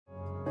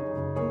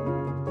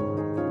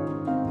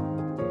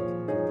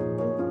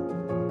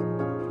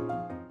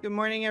Good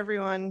morning,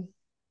 everyone.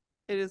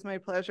 It is my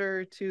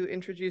pleasure to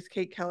introduce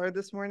Kate Keller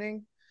this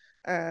morning.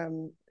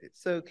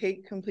 So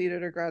Kate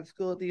completed her grad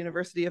school at the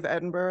University of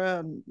Edinburgh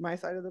on my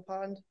side of the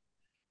pond.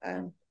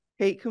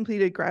 Kate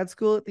completed grad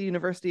school at the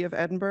University of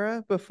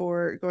Edinburgh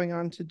before going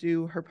on to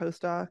do her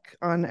postdoc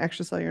on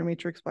extracellular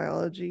matrix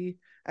biology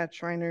at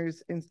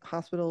Shriners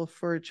Hospital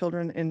for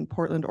Children in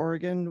Portland,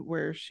 Oregon,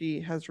 where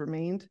she has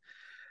remained.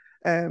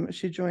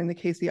 She joined the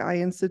KCI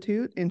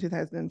Institute in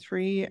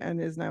 2003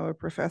 and is now a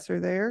professor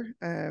there,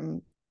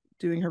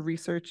 doing her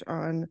research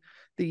on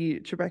the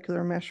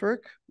trabecular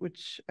meshwork,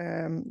 which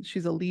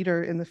she's a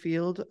leader in the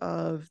field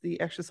of the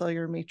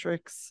extracellular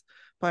matrix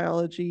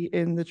biology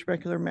in the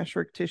trabecular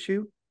meshwork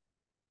tissue.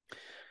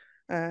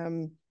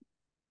 And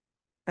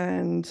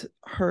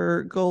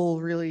her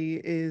goal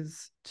really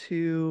is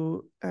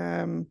to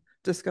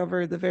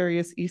discover the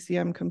various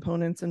ECM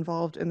components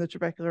involved in the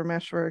trabecular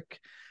meshwork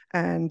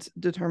and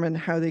determine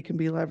how they can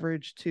be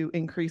leveraged to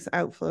increase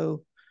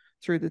outflow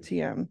through the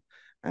TM.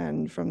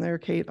 And from there,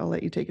 Kate, I'll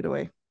let you take it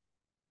away.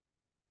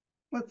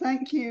 Well,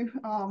 thank you,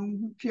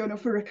 Fiona,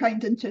 for a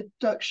kind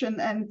introduction,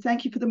 and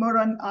thank you for the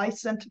Moran Eye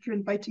Centre for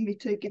inviting me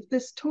to give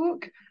this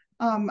talk.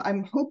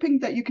 I'm hoping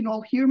that you can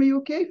all hear me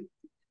okay.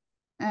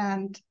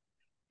 And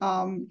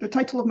the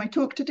title of my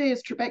talk today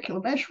is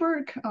Trabecular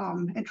Meshwork,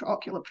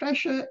 Intraocular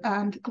Pressure,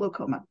 and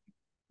Glaucoma.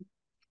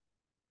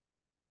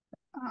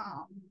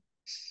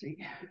 Let's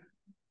see.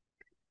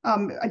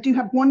 I do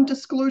have one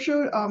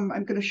disclosure. I'm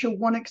going to show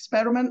one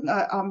experiment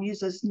that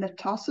uses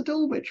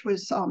nitacidil, which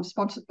was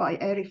sponsored by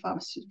Eri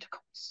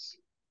Pharmaceuticals.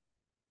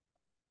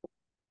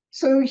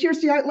 So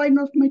here's the outline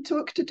of my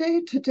talk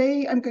today.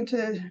 Today, I'm going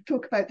to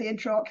talk about the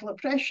intraocular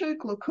pressure,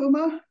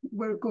 glaucoma.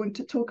 We're going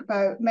to talk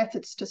about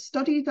methods to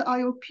study the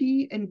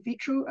IOP in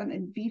vitro and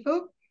in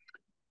vivo.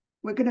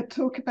 We're going to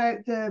talk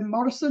about the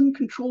Morrison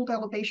controlled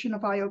elevation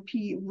of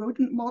IOP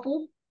rodent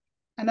model.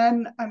 And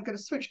then I'm going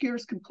to switch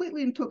gears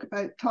completely and talk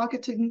about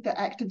targeting the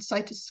actin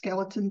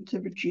cytoskeleton to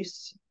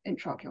reduce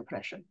intraocular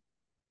pressure.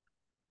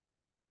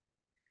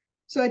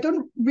 So I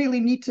don't really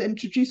need to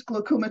introduce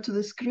glaucoma to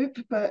this group,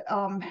 but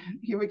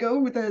here we go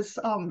with this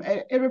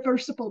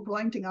irreversible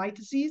blinding eye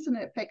disease, and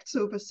it affects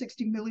over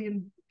 60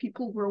 million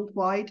people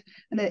worldwide.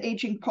 And an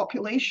aging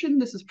population,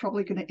 this is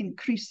probably going to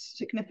increase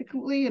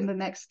significantly in the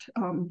next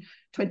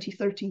 20,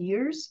 30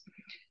 years.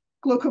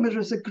 Glaucoma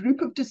is a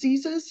group of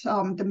diseases.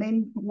 The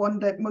main one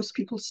that most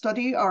people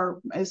study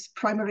is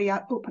primary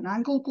open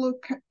angle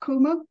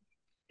glaucoma,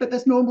 but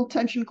there's normal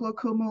tension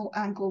glaucoma,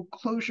 angle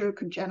closure,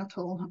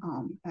 congenital,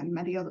 and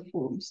many other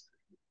forms.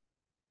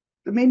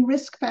 The main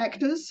risk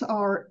factors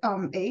are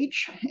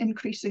age,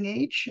 increasing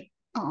age,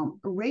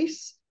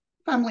 race,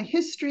 family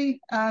history,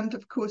 and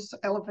of course,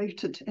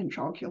 elevated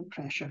intraocular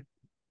pressure.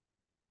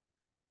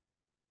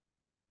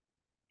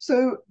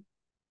 So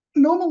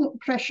normal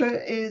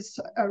pressure is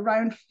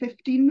around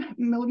 15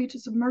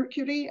 millimeters of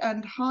mercury,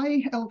 and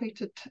high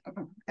elevated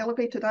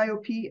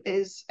IOP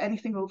is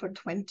anything over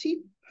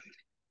 20.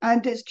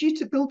 And it's due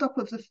to buildup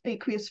of the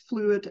aqueous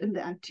fluid in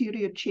the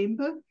anterior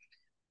chamber,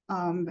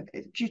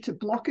 due to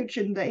blockage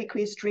in the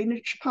aqueous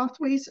drainage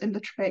pathways in the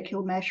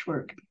trabecular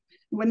meshwork.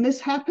 When this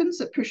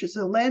happens, it pushes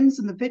the lens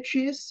and the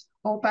vitreous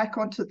all back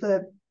onto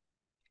the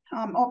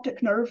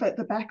optic nerve at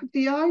the back of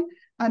the eye,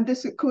 and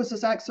this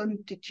causes axon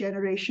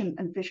degeneration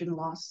and vision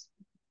loss.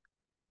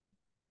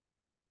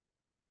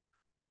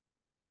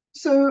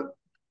 So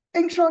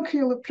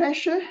intraocular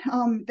pressure,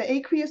 the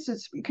aqueous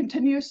is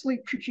continuously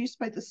produced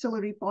by the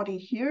ciliary body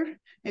here.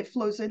 It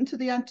flows into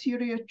the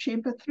anterior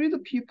chamber through the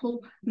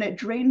pupil, and it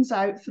drains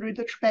out through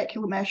the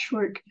trabecular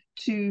meshwork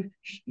to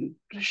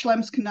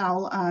Schlem's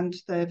canal and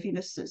the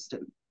venous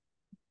system.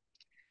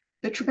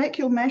 The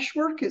trabecular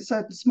meshwork is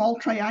a small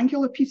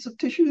triangular piece of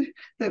tissue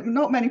that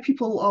not many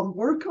people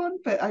work on,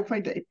 but I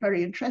find it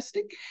very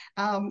interesting.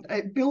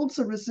 It builds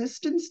a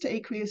resistance to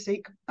aqueous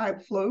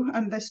outflow,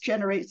 and this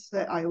generates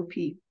the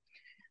IOP.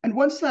 And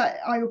once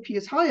that IOP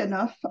is high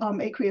enough,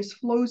 aqueous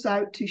flows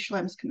out to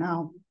Schlem's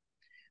canal.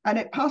 And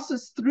it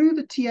passes through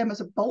the TM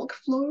as a bulk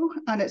flow,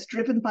 and it's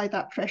driven by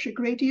that pressure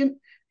gradient,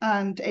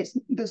 and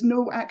there's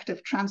no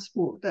active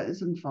transport that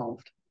is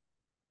involved.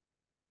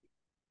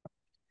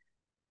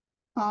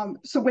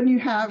 So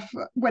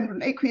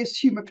when aqueous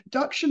humor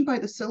production by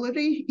the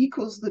ciliary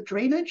equals the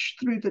drainage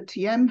through the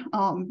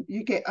TM,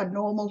 you get a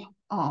normal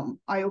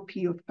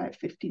IOP of about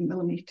 15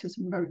 millimeters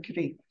of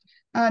mercury.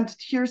 And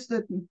here's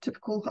the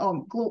typical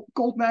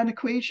Goldman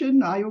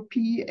equation.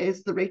 IOP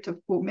is the rate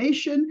of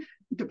formation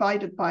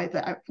divided by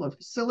the outflow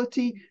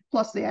facility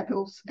plus the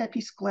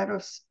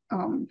episcleros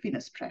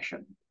venous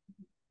pressure.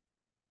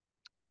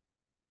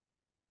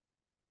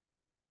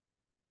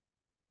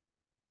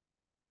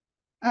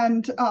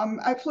 And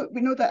outflow, we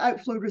know that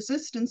outflow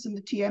resistance in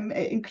the TM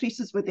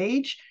increases with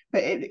age,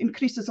 but it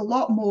increases a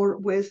lot more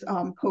with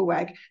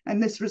POAG,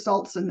 and this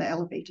results in the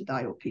elevated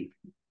IOP.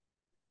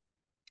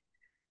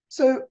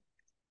 So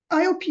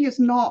IOP is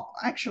not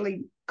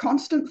actually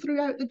constant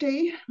throughout the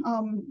day.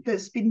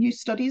 There's been new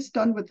studies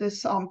done with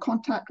this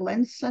contact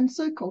lens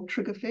sensor called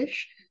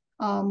Triggerfish.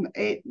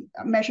 It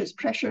measures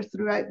pressure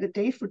throughout the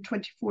day for a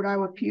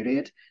 24-hour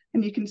period.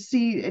 And you can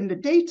see in the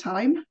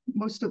daytime,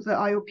 most of the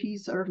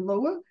IOPs are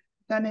lower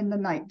than in the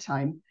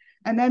nighttime.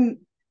 And then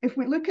if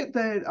we look at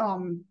the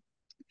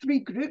three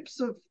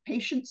groups of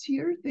patients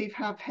here, they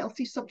have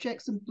healthy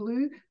subjects in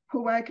blue,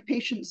 POAG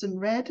patients in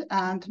red,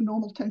 and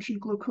normal tension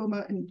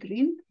glaucoma in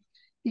green.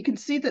 You can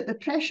see that the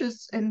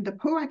pressures in the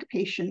POAG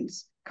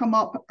patients come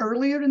up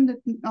earlier in the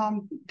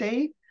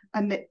day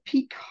and they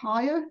peak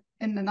higher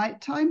in the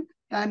nighttime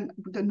than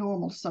the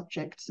normal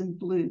subjects in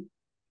blue.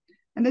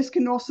 And this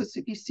can also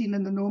be seen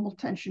in the normal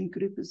tension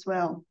group as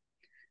well.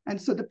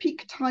 And so the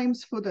peak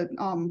times for the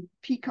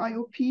peak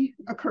IOP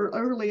occur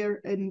earlier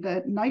in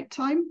the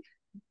nighttime,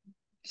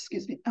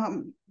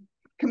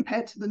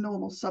 compared to the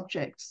normal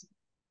subjects.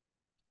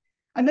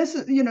 And this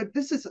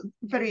is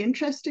very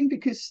interesting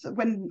because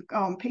when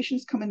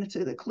patients come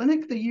into the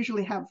clinic, they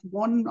usually have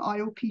one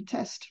IOP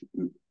test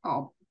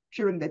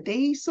during the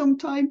day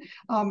sometime.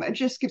 It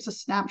just gives a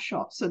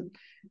snapshot. So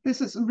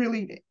this is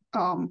really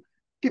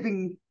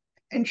giving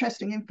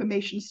interesting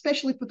information,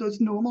 especially for those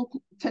normal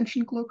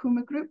tension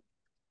glaucoma group.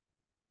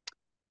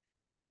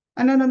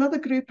 And then another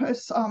group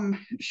has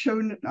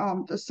shown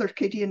the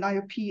circadian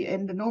IOP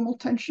in the normal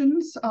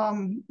tensions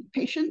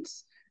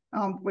patients,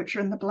 which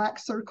are in the black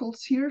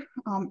circles here.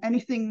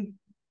 Anything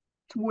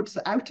towards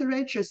the outer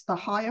edge is the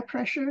higher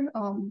pressure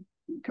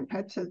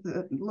compared to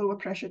the lower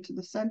pressure to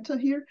the center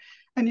here.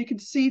 And you can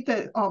see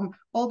that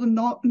all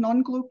the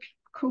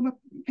non-glaucoma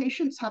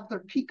patients have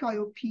their peak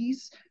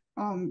IOPs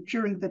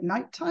during the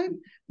nighttime,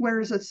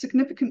 whereas a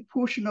significant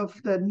portion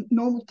of the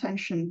normal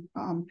tension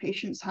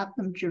patients have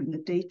them during the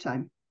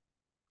daytime.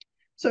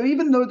 So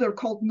even though they're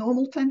called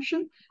normal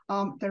tension,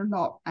 they're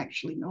not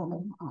actually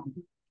normal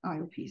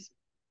IOPs.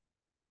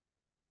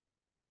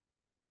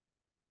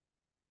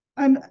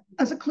 And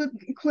as a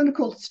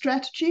clinical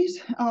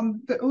strategies,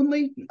 the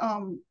only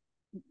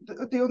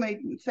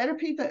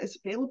therapy that is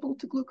available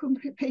to glaucoma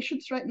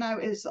patients right now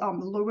is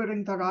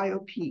lowering their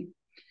IOP.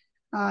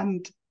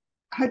 And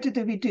how did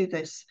we do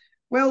this?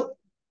 Well,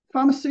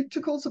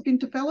 pharmaceuticals have been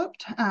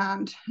developed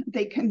and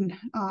they can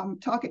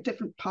target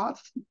different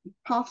paths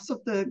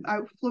of the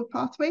outflow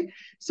pathway.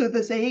 So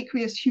there's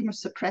aqueous humor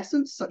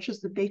suppressants, such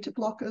as the beta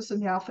blockers and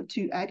the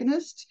alpha-2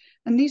 agonists.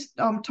 And these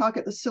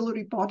target the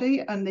ciliary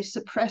body and they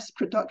suppress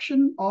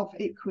production of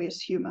aqueous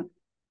humor.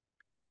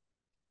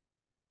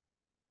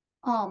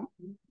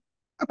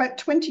 About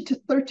 20 to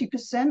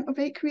 30% of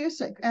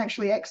aqueous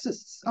actually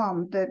exits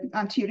the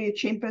anterior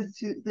chamber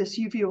through this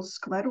uveal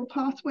scleral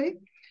pathway.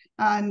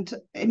 And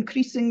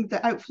increasing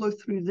the outflow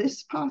through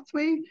this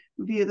pathway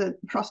via the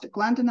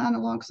prostaglandin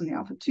analogs and the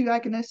alpha-2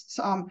 agonists,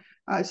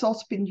 it's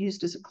also been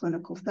used as a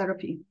clinical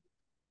therapy.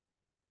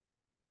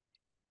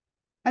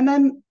 And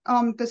then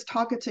there's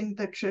targeting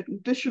the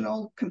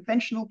traditional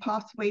conventional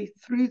pathway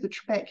through the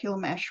trabecular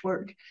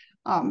meshwork.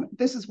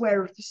 This is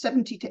where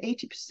 70 to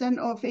 80%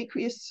 of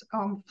aqueous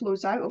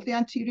flows out of the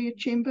anterior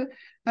chamber.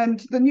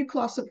 And the new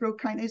class of rho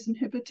kinase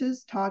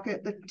inhibitors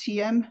target the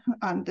TM,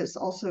 and there's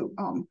also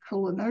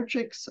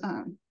cholinergics,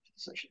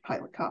 such as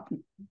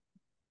pilocarpine.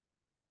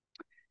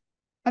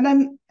 And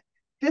then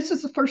this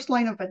is the first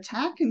line of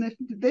attack. And if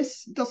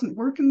this doesn't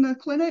work in the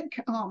clinic,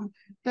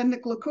 then the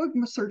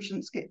glaucoma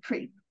surgeons get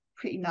pretty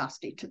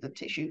nasty to the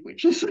tissue,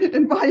 which is,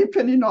 in my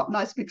opinion, not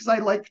nice because I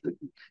like the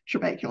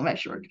trabecular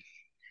meshwork.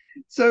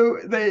 So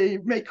they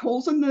make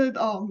holes in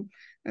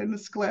the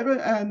sclera,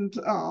 and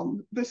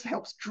this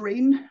helps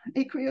drain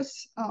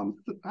aqueous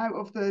out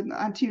of the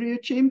anterior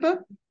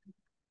chamber.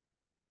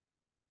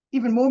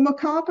 Even more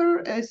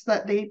macabre is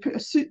that they put a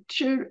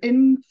suture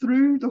in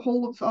through the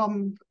whole of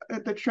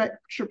the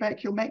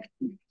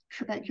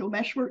trabecular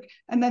meshwork,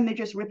 and then they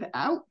just rip it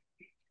out.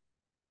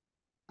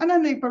 And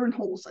then they burn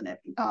holes in it.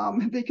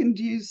 They can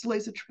use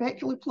laser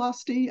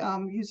trabeculoplasty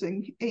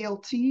using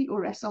ALT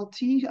or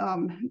SLT.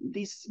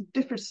 These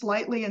differ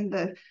slightly in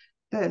the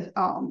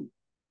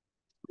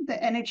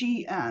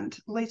energy and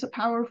laser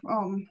power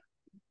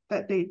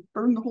that they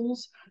burn the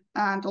holes,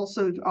 and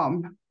also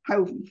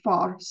how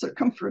far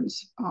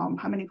circumference,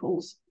 how many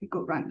holes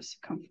go around the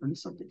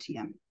circumference of the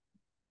TM.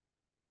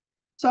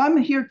 So I'm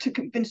here to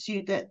convince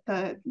you that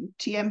the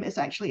TM is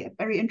actually a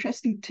very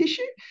interesting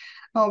tissue.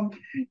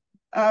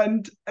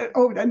 And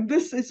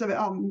this is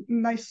a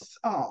nice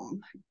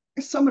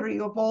summary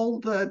of all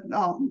the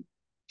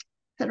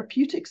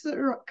therapeutics that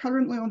are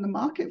currently on the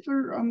market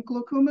for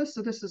glaucoma.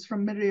 So this is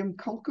from Miriam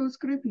Kulko's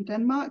group in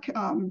Denmark,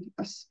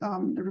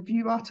 the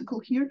review article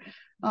here.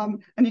 And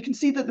you can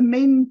see that the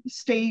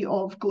mainstay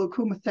of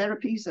glaucoma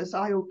therapies is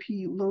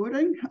IOP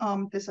lowering.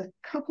 There's a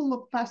couple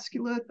of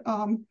vascular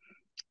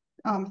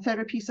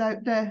therapies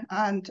out there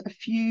and a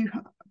few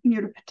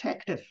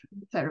neuroprotective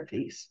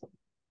therapies.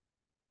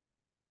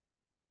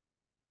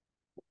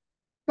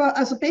 But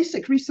as a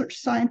basic research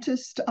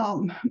scientist,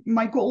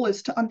 my goal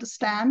is to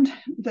understand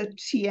the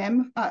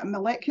TM at a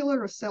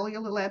molecular or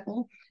cellular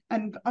level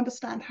and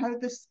understand how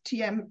this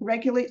TM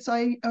regulates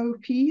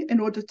IOP in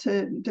order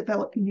to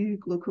develop new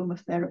glaucoma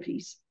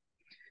therapies.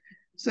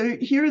 So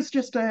here is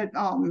just a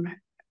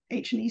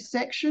H&E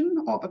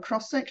section of a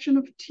cross-section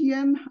of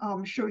TM,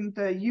 showing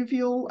the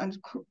uveal and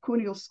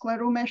corneal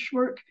scleral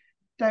meshwork.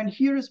 Down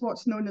here is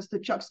what's known as the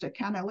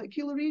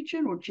juxtacanalicular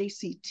region, or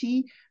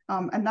JCT,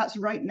 and that's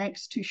right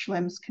next to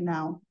Schlemm's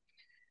canal.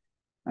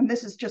 And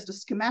this is just a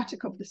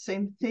schematic of the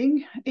same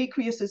thing.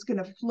 Aqueous is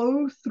going to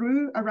flow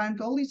through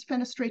around all these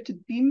fenestrated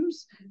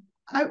beams,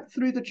 out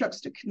through the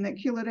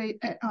juxtacanicular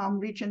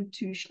region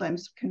to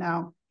Schlemm's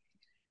canal.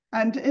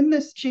 And in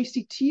this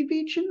JCT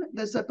region,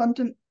 there's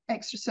abundant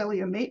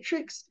extracellular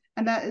matrix,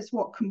 and that is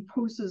what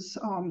composes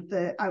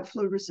the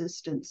outflow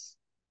resistance.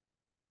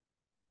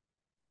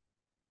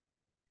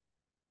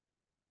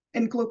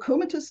 In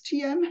glaucomatous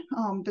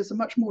TM, there's a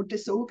much more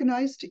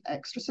disorganized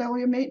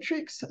extracellular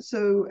matrix.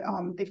 So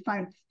they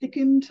found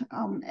thickened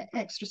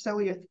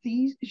extracellular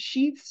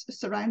sheaths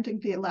surrounding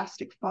the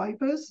elastic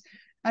fibers.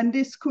 And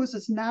this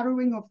causes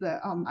narrowing of the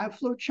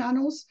outflow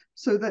channels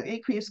so that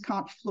aqueous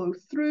can't flow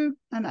through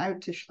and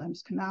out to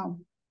Schlemm's canal.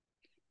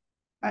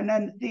 And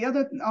then the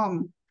other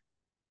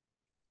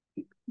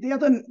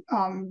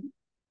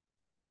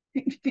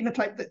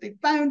phenotype that they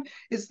found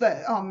is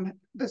that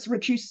there's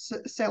reduced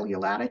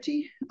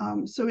cellularity.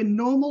 So in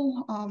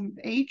normal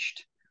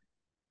aged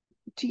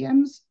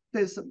TMs,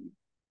 there's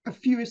a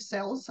fewer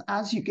cells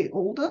as you get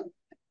older,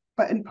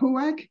 but in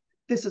POAG,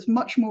 this is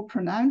much more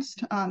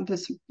pronounced and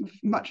there's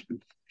much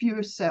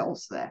fewer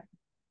cells there.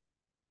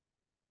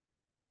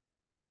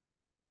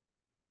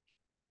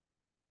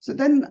 So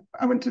then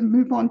I want to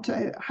move on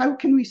to how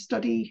can we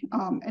study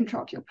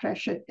intraocular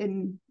pressure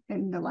in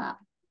the lab.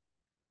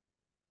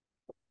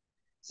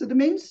 So the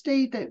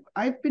mainstay that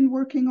I've been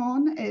working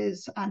on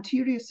is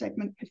anterior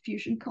segment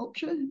perfusion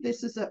culture.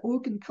 This is an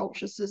organ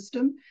culture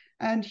system.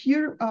 And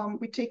here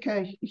we take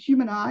a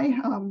human eye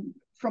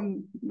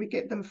we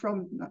get them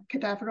from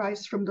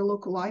cadaverized from the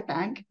local eye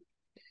bank.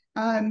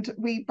 And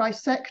we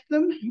bisect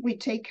them. We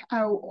take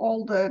out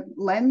all the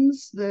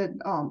lens, the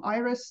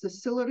iris, the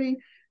ciliary.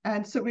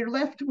 And so we're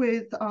left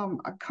with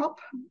a cup,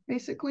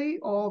 basically,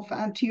 of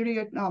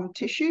anterior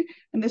tissue.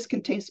 And this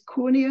contains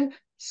cornea,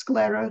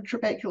 sclera,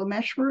 trabecular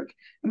meshwork.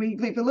 And we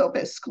leave a little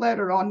bit of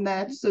sclera on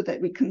there so that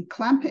we can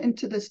clamp it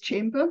into this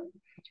chamber.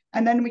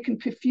 And then we can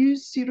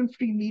perfuse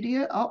serum-free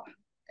media up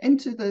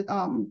into the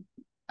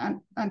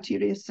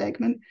anterior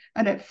segment,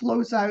 and it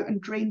flows out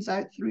and drains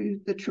out through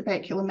the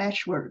trabecular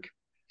meshwork.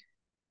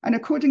 And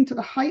according to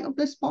the height of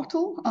this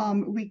bottle,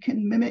 we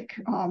can mimic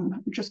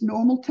just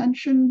normal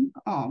tension.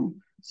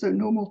 So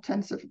normal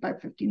tends of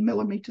about 15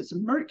 millimeters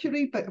of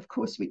mercury, but of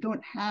course we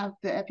don't have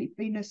the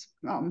epivenous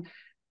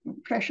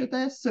pressure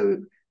there. So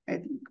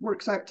it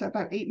works out to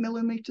about 8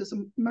 millimeters of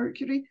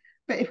mercury.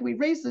 But if we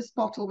raise this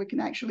bottle, we can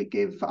actually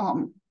give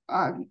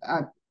a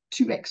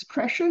 2x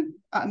pressure,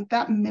 and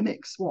that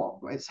mimics what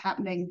is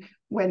happening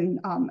when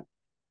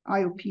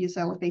IOP is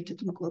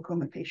elevated in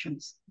glaucoma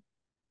patients.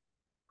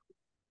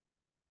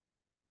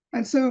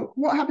 And so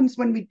what happens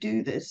when we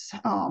do this?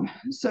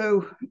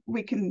 So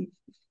we can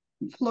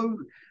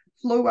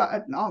flow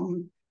at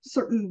a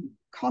certain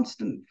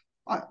constant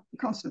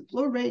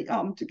flow rate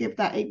to give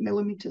that 8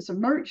 millimeters of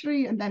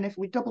mercury. And then if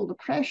we double the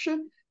pressure,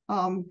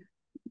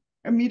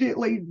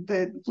 immediately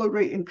the flow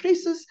rate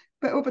increases,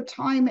 but over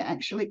time it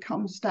actually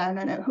comes down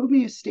and at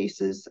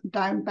homeostasis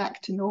down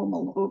back to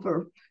normal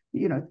over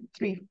 2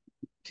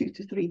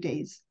 to 3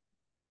 days.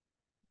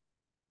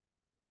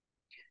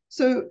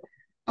 So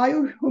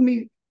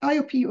IOP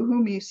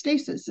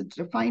homeostasis is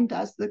defined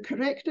as the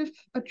corrective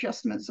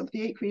adjustments of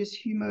the aqueous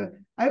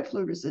humor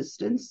outflow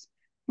resistance,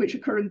 which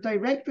occur in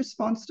direct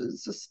response to the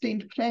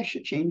sustained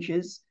pressure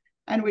changes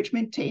and which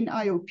maintain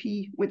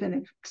IOP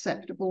within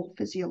acceptable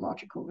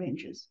physiological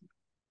ranges.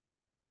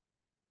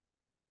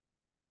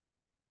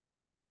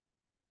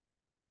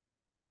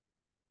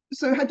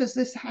 So how does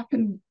this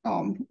happen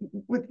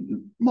with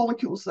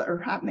molecules that are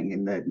happening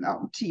in the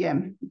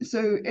TM?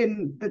 So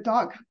in the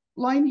dark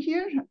line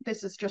here,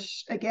 this is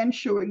just again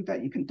showing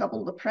that you can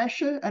double the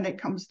pressure and it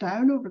comes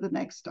down over the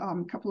next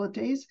couple of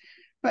days.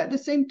 But at the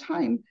same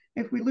time,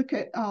 if we look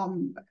at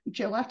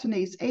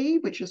gelatinase A,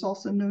 which is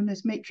also known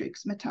as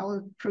matrix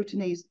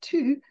metalloproteinase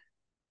 2,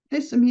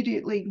 this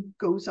immediately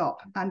goes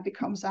up and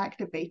becomes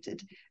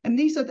activated. And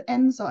these are the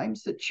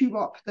enzymes that chew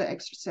up the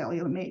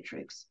extracellular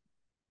matrix.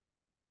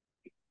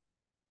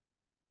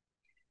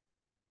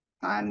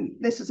 And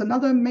this is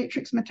another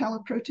matrix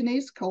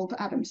metalloproteinase called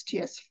Adams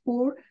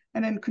TS4.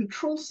 And in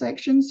control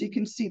sections, you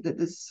can see that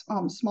there's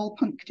small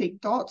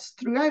punctate dots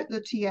throughout the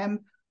TM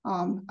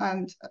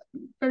and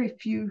very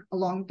few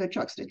along the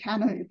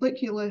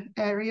juxtacanalicular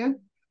area.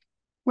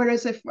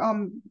 Whereas if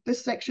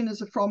this section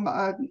is from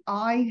an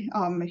eye,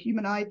 a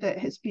human eye that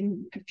has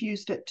been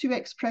perfused at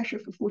 2x pressure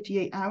for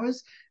 48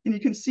 hours, and you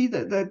can see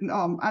that the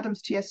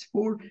Adams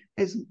TS4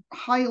 is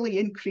highly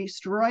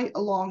increased right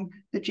along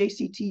the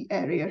JCT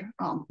area,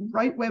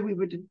 right where we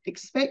would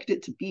expect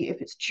it to be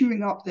if it's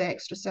chewing up the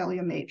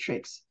extracellular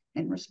matrix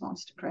in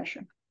response to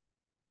pressure.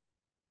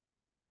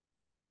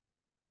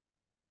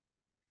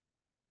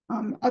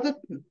 Other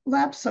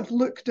labs have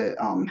looked at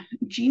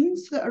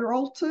genes that are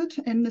altered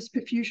in this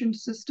perfusion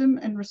system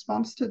in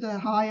response to the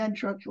high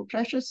intraocular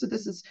pressure. So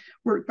this is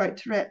work by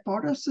Therese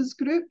Boras's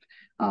group.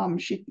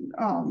 She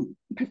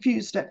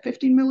perfused at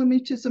 15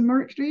 millimeters of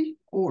mercury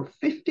or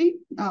 50.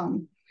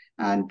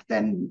 And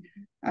then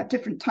at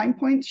different time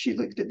points, she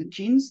looked at the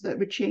genes that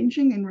were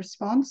changing in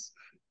response.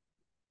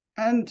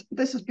 And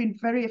this has been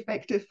very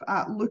effective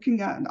at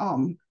looking at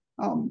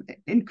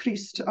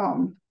increased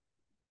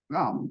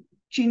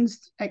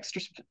genes,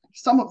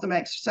 some of them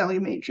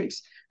extracellular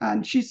matrix.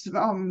 And she's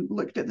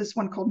looked at this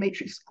one called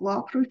matrix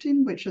GLA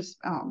protein, which is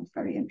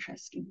very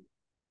interesting.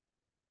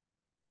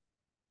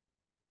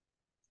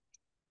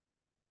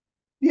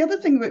 The other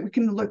thing that we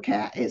can look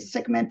at is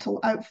segmental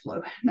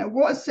outflow. Now,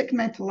 what is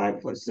segmental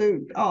outflow? So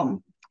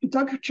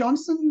Doug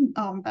Johnson,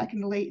 back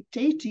in the late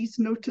 80s,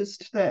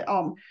 noticed that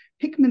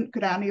pigment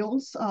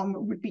granules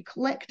would be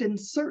collected in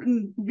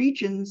certain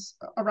regions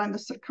around the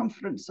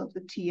circumference of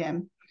the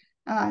TM.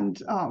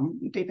 And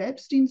Dave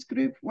Epstein's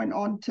group went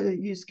on to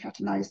use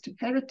catenized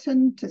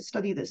ferritin to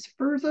study this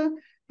further,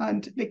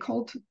 and they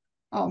called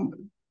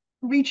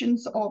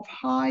regions of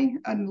high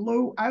and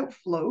low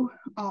outflow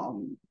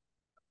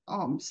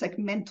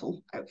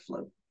segmental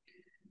outflow.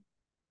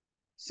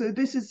 So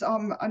this is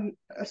a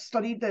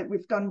study that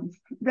we've done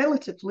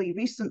relatively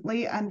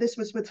recently, and this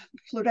was with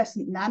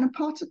fluorescent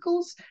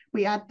nanoparticles.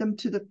 We add them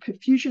to the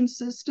perfusion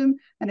system,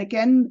 and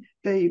again,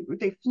 they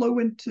flow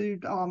into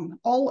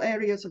all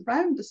areas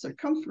around the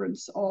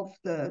circumference of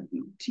the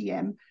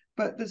TM,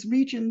 but there's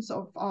regions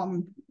of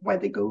where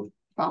they go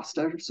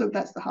faster, so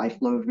that's the high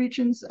flow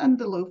regions, and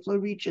the low flow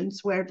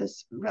regions where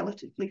there's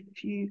relatively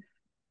few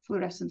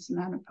fluorescence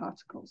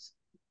nanoparticles.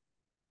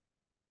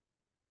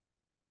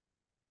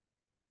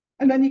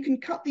 And then you can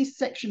cut these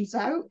sections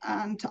out,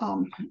 and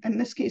in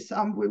this case,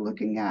 we're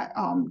looking at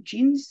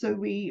genes. So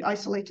we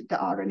isolated the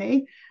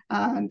RNA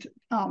and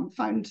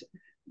found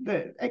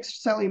the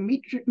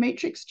extracellular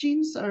matrix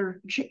genes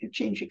are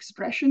change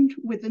expression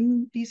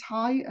within these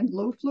high and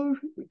low flow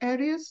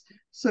areas.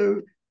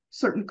 So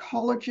certain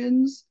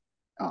collagens,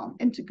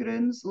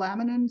 integrins,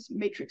 laminins,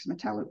 matrix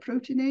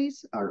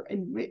metalloproteinase are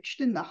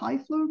enriched in the high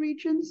flow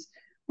regions,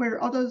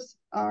 where others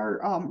are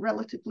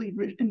relatively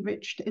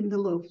enriched in the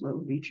low flow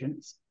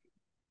regions.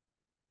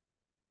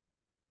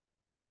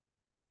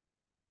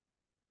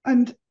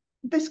 And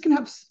this can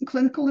have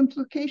clinical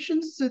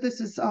implications. So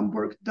this is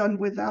work done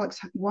with Alex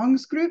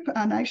Wang's group,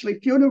 and actually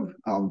Fiona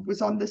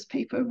was on this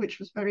paper, which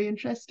was very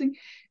interesting.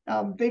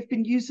 They've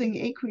been using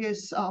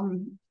aqueous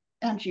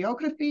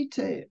angiography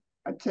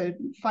to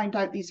find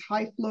out these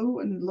high flow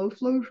and low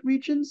flow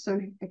regions. So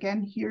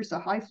again, here's a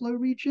high flow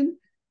region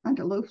and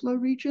a low flow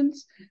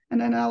regions.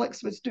 And then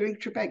Alex was doing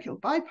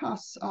trabecular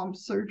bypass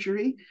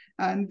surgery,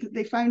 and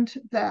they found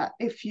that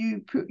if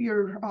you put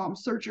your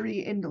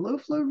surgery in the low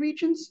flow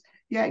regions,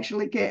 you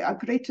actually get a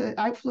greater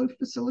outflow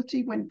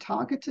facility when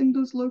targeting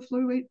those low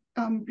flow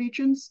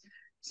regions.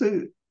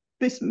 So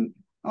this, the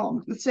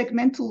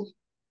segmental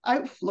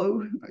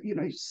outflow,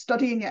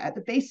 studying it at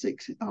the basic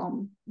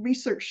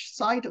research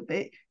side of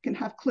it can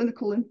have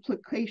clinical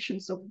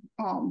implications of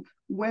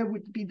where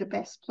would be the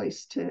best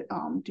place to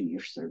do your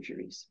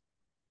surgeries.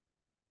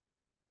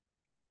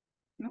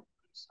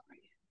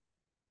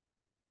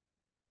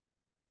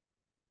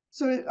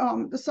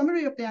 So the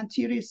summary of the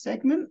anterior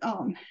segment,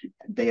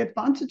 the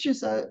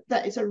advantages are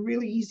that it's a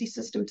really easy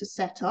system to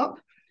set up.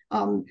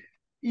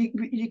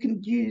 You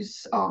can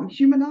use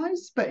human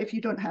eyes, but if you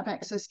don't have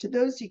access to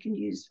those, you can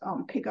use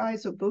pig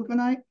eyes or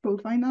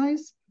bovine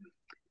eyes.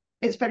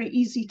 It's very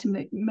easy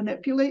to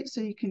manipulate,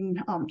 so you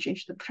can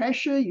change the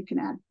pressure, you can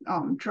add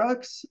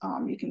drugs,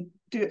 you can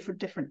do it for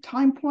different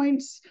time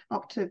points,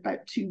 up to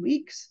about 2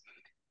 weeks.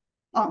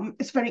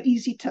 It's very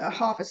easy to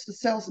harvest the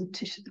cells and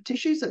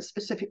tissues at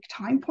specific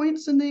time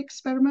points in the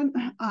experiment,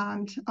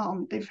 and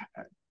they've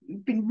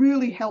been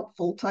really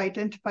helpful to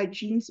identify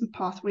genes and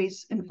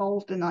pathways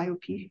involved in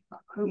IOP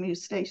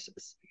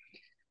homeostasis.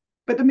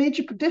 But the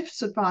major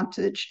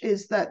disadvantage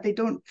is that they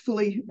don't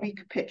fully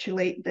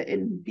recapitulate the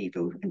in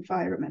vivo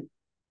environment.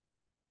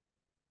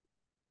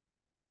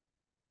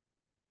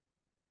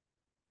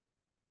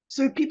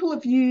 So people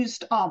have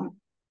used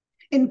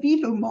in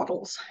vivo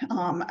models,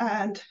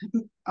 and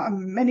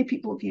many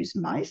people have used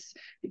mice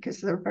because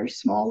they're very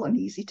small and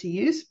easy to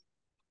use.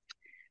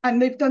 And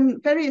they've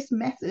done various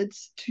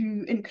methods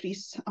to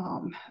increase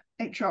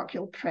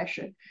intraocular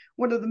pressure.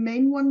 One of the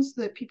main ones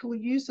that people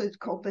use is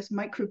called this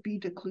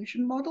microbead occlusion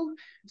model.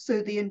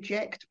 So they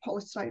inject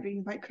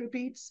polystyrene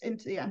microbeads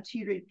into the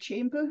anterior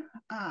chamber,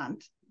 and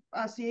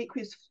as the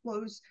aqueous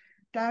flows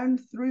down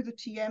through the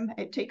TM,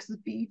 it takes the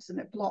beads and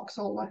it blocks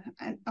all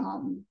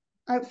the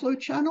outflow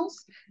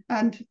channels.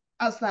 And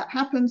as that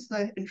happens,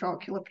 the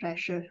intraocular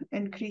pressure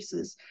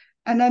increases.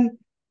 And then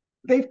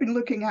they've been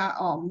looking at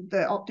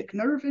the optic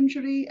nerve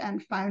injury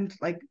and found,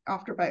 like,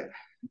 after about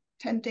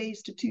 10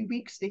 days to 2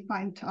 weeks, they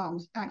find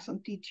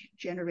axon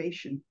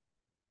degeneration.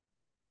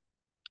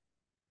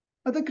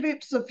 Other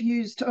groups have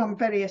used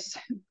various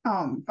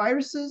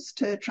viruses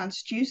to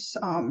transduce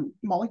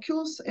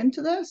molecules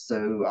into this. So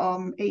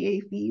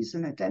AAVs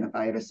and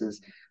adenoviruses,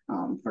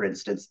 for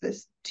instance,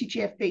 this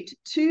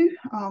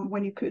TGF-beta2,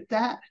 when you put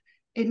that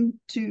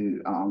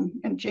into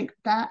inject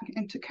that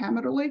into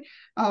camerally,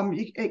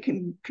 it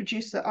can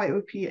produce the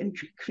IOP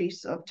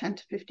increase of 10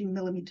 to 15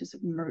 millimeters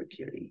of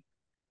mercury.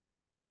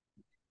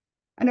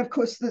 And of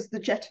course, there's the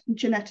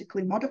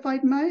genetically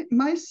modified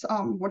mice.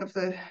 One of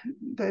the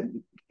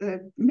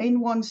main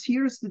ones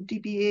here is the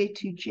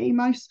DBA2J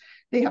mouse.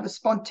 They have a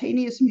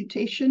spontaneous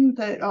mutation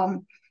that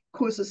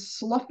causes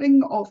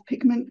sloughing of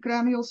pigment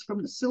granules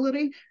from the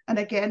ciliary. And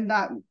again,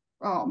 that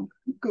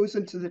goes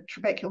into the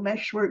trabecular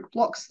meshwork,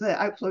 blocks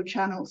the outflow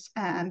channels,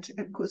 and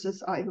it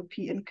causes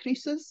IOP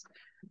increases.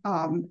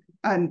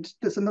 And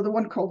there's another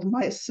one called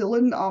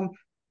mycilin.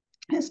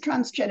 This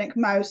transgenic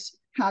mouse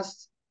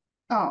has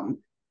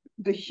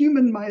the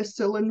human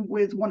mycilin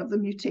with one of the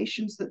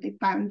mutations that they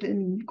found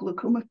in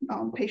glaucoma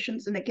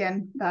patients. And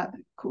again, that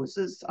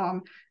causes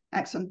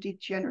axon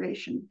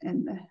degeneration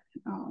in the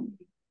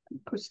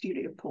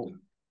posterior pole.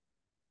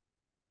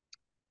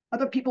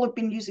 Other people have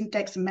been using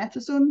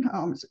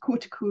dexamethasone as a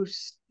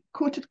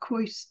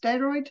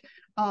corticosteroid,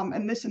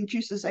 and this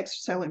induces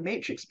extracellular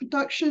matrix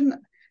production,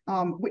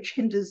 which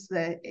hinders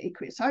the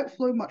aqueous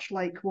outflow, much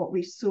like what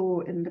we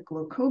saw in the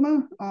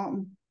glaucoma.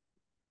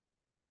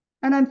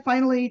 And then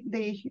finally,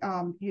 they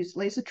use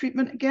laser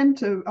treatment again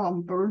to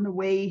burn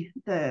away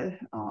the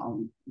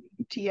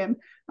TM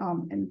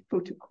in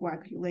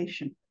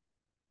photocoagulation.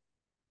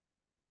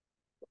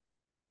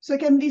 So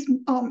again, these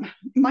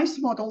mice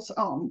models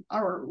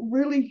are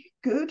really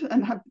good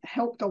and have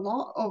helped a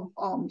lot of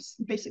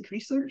basic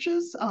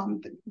researchers.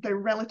 They're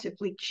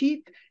relatively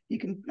cheap. They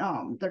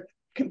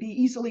can be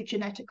easily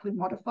genetically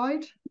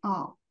modified.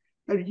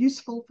 They're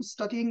useful for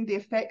studying the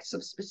effects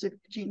of specific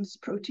genes,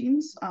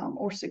 proteins,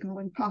 or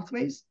signaling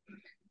pathways.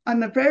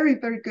 And they're very,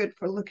 very good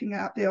for looking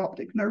at the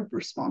optic nerve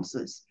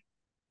responses.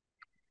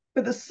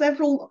 But there's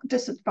several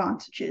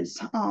disadvantages.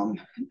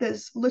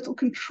 There's little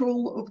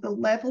control of the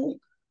level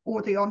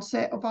or the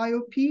onset of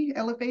IOP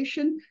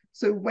elevation.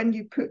 So when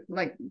you put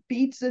like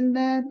beads in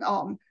there,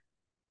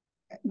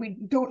 we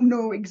don't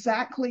know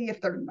exactly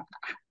if the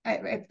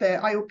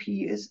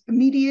IOP is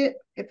immediate,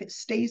 if it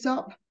stays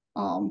up,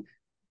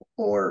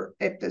 or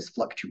if there's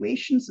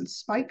fluctuations and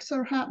spikes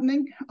are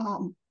happening.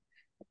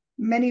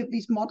 Many of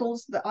these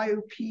models, the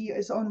IOP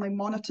is only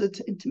monitored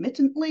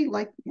intermittently,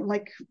 like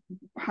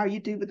how you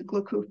do with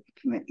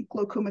the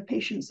glaucoma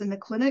patients in the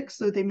clinic.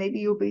 So they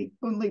maybe will be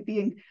only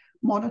being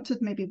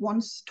monitored maybe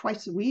once,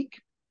 twice a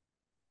week.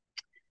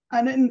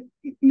 And in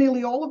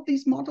nearly all of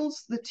these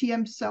models, the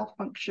TM cell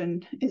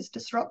function is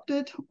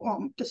disrupted,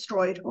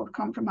 destroyed, or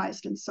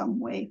compromised in some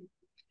way.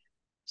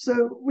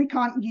 So we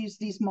can't use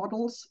these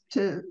models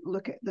to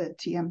look at the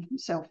TM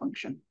cell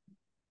function.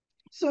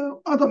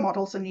 So other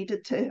models are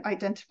needed to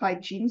identify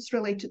genes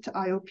related to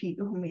IOP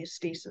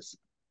homeostasis.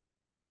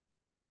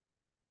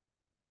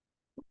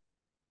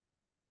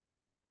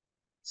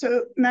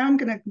 So now I'm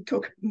going to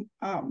talk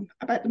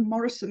about the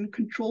Morrison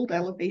controlled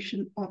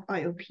elevation of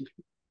IOP.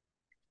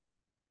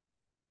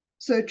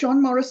 So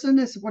John Morrison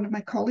is one of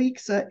my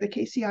colleagues at the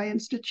KCI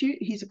Institute.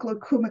 He's a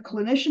glaucoma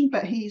clinician,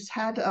 but he's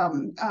had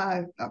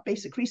a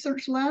basic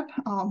research lab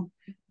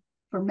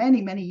for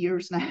many, many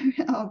years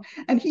now.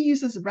 And he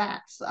uses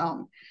rats.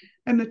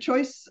 And the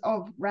choice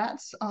of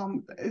rats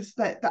is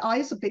that the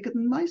eyes are bigger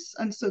than mice,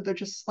 and so they're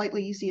just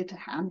slightly easier to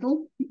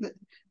handle.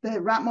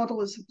 The rat model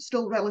is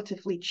still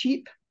relatively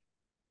cheap.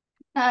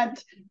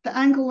 And the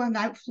angle and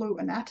outflow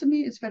anatomy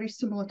is very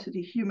similar to the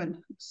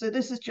human. So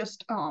this is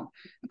just a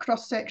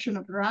cross-section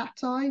of rat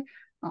eye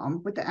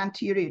with the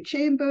anterior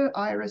chamber,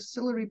 iris,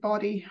 ciliary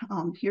body.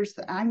 Here's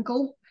the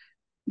angle.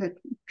 The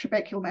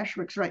trabecular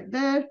meshwork's right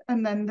there.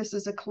 And then this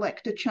is a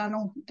collector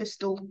channel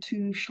distal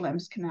to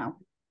Schlemm's canal.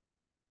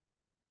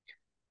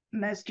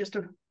 And there's just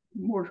a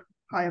more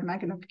higher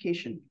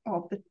magnification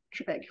of the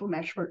trabecular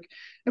meshwork.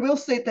 I will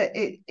say that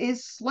it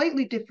is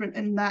slightly different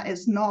in that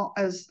it's not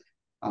as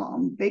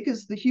big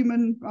as the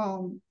human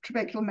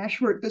trabecular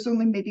meshwork. There's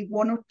only maybe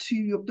one or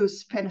two of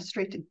those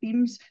fenestrated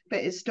beams,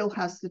 but it still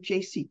has the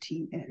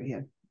JCT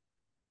area.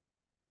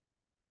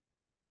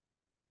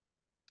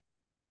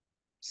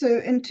 So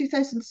in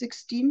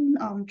 2016,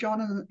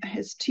 John and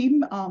his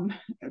team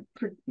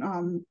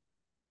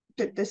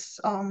did this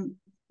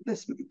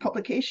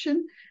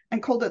publication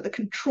and called it the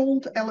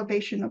controlled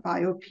elevation of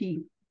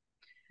IOP.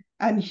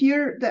 And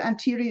here the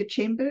anterior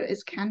chamber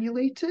is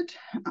cannulated,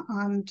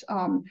 and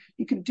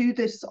you can do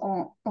this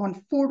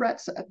on 4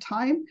 rats at a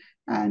time,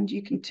 and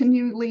you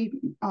continually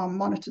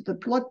monitor the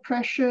blood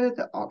pressure,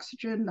 the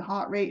oxygen, the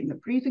heart rate, and the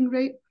breathing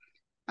rate.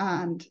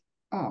 And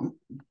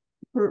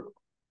for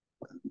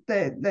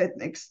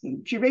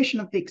the duration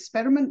of the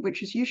experiment,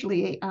 which is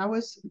usually 8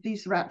 hours,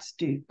 these rats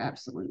do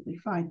absolutely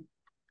fine.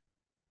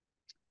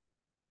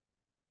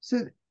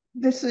 So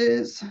this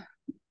is,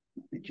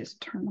 let me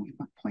just turn off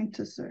my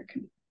pointer so I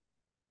can.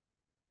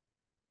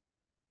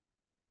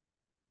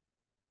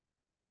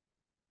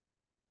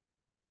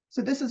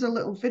 So this is a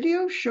little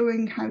video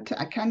showing how to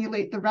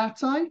cannulate the rat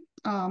eye.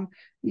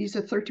 Use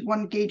a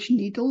 31 gauge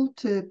needle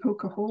to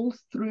poke a hole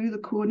through the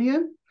cornea,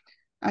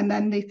 and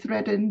then they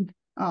thread in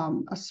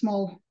a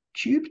small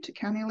tube to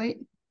cannulate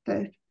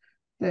the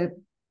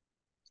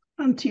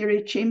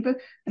anterior chamber.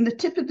 And the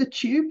tip of the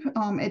tube,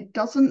 it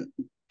doesn't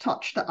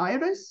touch the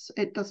iris.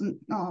 It doesn't.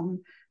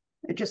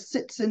 It just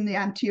sits in the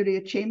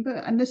anterior chamber,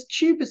 and this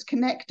tube is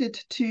connected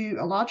to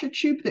a larger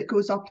tube that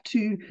goes up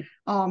to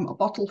a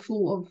bottle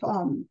full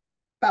of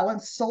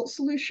balanced salt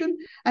solution.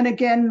 And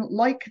again,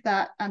 like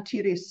that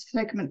anterior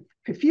segment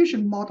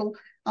perfusion model,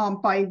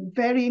 by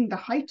varying the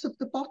height of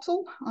the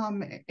bottle,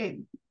 it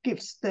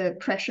gives the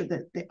pressure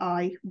that the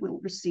eye will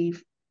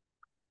receive.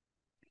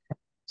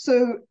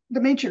 So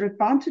the major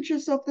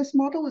advantages of this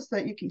model is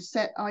that you can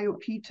set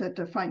IOP to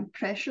define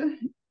pressure.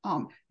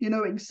 You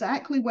know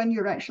exactly when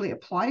you're actually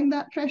applying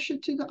that pressure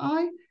to the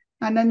eye,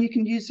 and then you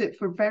can use it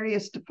for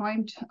various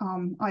defined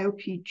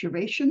IOP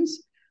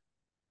durations.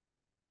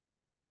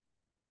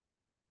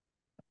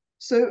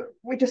 So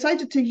we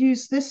decided to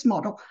use this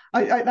model.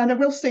 And I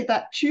will say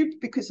that tube,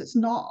 because it's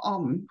not,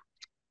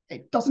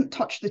 it doesn't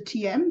touch the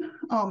TM.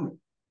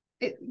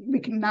 We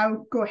can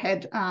now go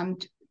ahead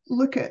and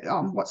look at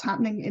what's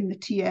happening in the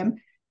TM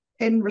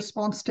in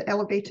response to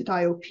elevated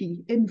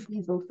IOP in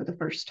vivo for the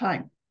first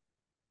time.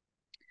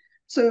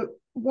 So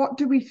what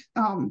do we,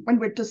 when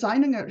we're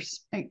designing our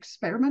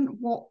experiment,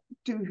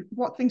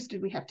 what things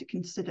do we have to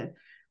consider?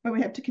 Well,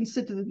 we have to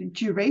consider the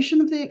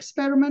duration of the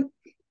experiment,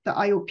 the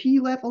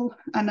IOP level,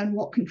 and then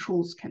what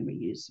controls can we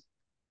use.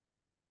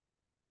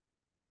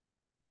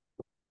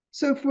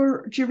 So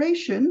for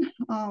duration,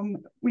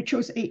 we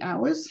chose 8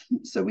 hours.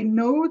 So we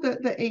know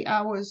that the 8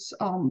 hours,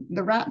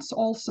 the rats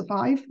all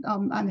survive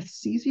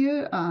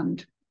anesthesia,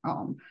 and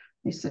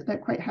they sit there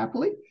quite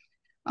happily.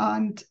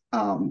 And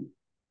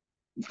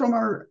from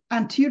our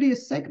anterior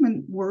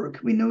segment work,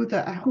 we know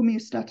that a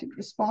homeostatic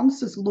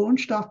response is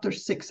launched after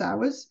 6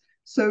 hours.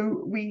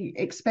 So we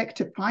expect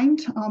to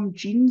find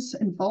genes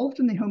involved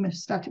in the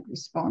homeostatic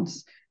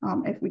response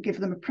if we give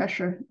them a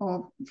pressure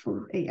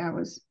for 8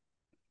 hours.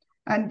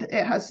 And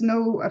it has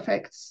no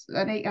effects,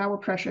 an 8-hour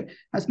pressure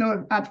has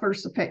no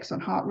adverse effects on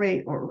heart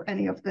rate or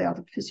any of the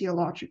other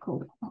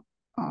physiological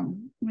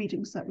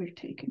readings that we're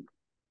taking.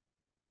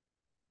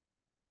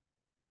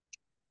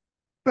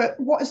 But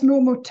what is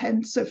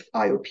normotensive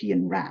IOP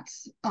in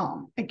rats?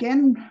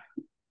 Again,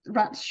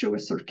 rats show a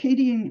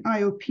circadian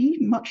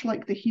IOP, much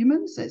like the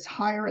humans. It's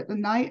higher at the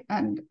night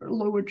and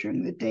lower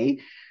during the day.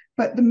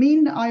 But the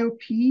mean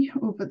IOP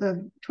over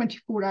the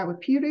 24-hour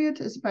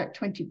period is about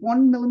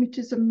 21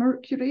 millimeters of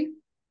mercury.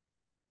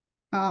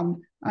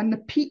 And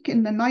the peak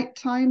in the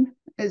nighttime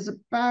is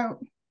about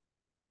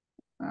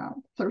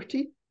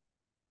 30.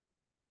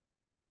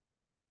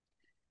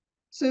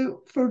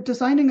 So for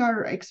designing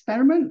our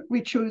experiment,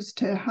 we chose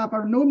to have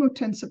our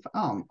normotensive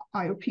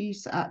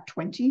IOPs at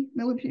 20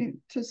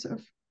 millimeters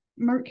of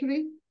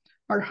mercury.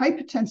 Our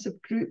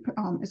hypertensive group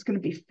is going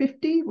to be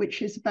 50,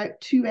 which is about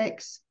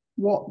 2x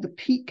what the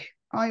peak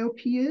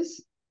IOP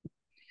is.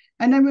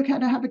 And then we're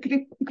going to have a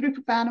group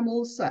of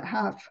animals that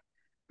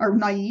are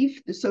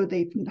naive, so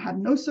they've had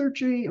no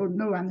surgery or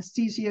no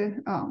anesthesia.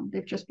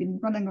 They've just been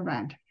running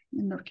around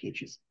in their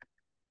cages.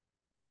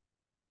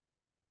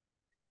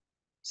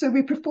 So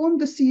we performed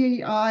the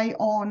CAI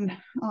on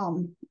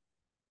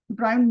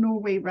brown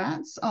Norway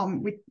rats.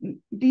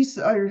 These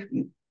are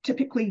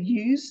typically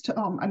used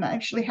and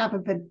actually have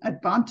an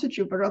advantage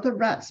over other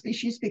rat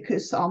species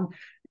because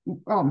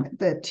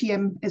the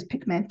TM is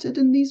pigmented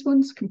in these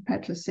ones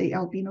compared to, say,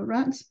 albino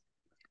rats.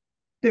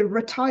 They're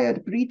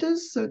retired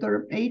breeders, so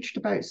they're aged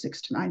about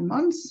 6 to 9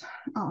 months.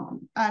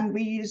 And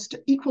we used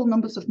equal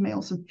numbers of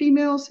males and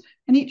females,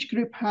 and each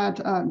group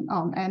had an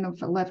N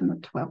of 11 or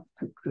 12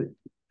 per group.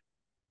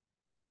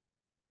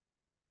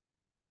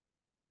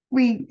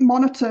 We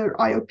monitor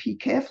IOP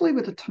carefully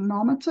with a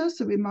tonometer,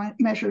 so we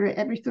measure it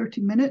every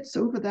 30 minutes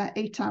over that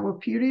 8-hour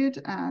period,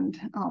 and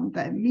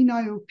the mean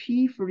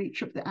IOP for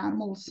each of the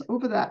animals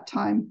over that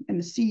time in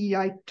the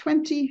CEI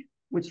 20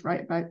 was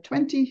right about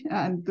 20,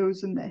 and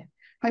those in the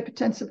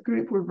hypertensive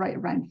group were right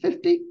around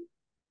 50.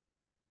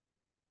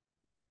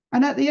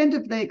 And at the end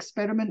of the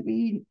experiment,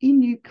 we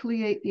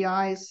enucleate the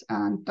eyes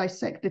and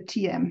dissect the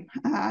TM,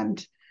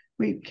 and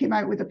we came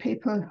out with a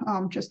paper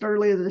just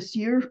earlier this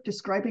year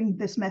describing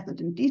this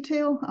method in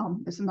detail.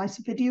 There's a nice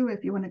video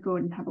if you want to go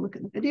and have a look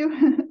at the video.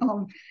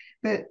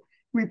 But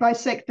we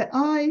bisect the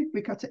eye,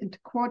 we cut it into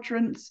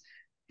quadrants.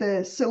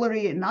 The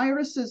ciliary and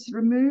iris is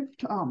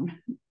removed.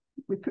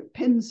 We put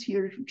pins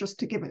here just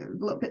to give it a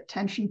little bit of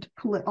tension to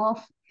pull it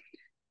off.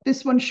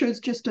 This one shows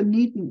just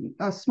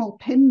a small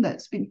pin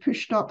that's been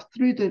pushed up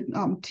through the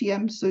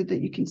TM so that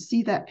you can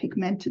see that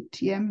pigmented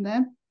TM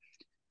there.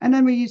 And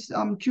then we use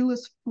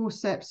Julius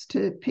forceps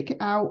to pick it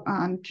out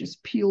and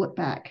just peel it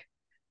back.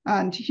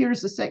 And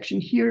here's a section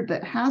here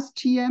that has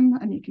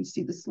TM, and you can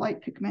see the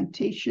slight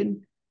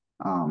pigmentation.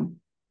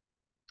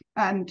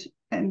 And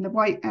in the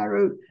white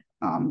arrow,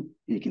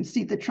 you can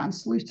see the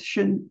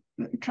translucent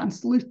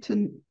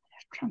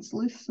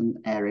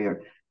area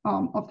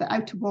of the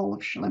outer wall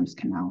of Schlemm's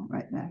canal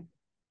right there.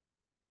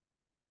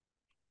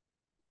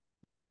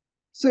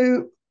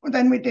 So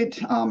then we did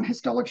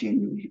histology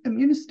and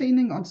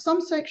immunostaining on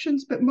some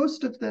sections, but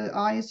most of the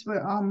eyes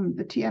were,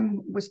 the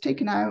TM was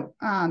taken out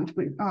and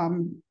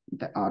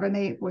the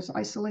RNA was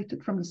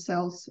isolated from the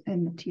cells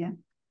in the TM.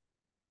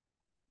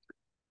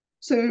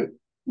 So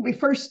we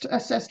first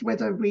assessed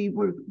whether we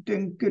were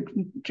doing a good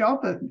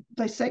job at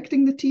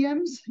dissecting the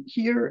TMs.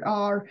 Here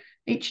are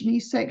H&E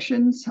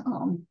sections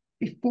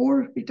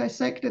before we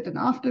dissected and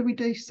after we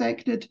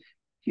dissected.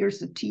 Here's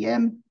the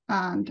TM,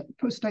 and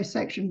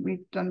post-dissection,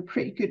 we've done a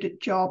pretty good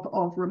job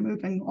of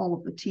removing all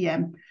of the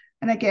TM.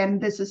 And again,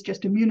 this is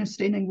just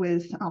immunostaining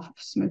with alpha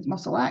smooth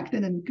muscle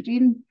actin in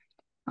green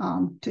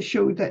to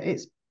show that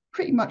it's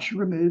pretty much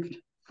removed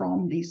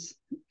from these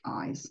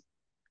eyes.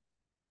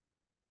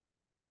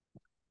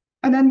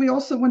 And then we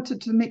also wanted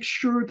to make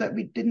sure that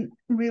we didn't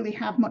really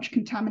have much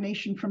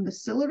contamination from the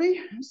ciliary.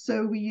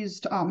 So we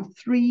used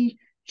 3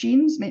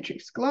 genes,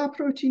 matrix GLA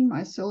protein,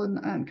 mycilin,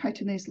 and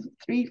chitinase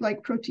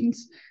 3-like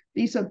proteins.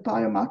 These are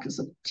biomarkers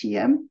of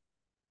TM.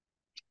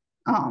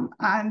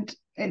 And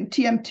in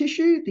TM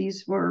tissue,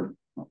 these were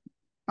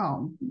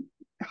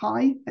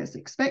high as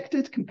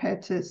expected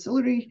compared to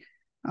ciliary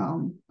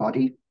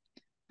body.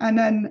 And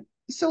then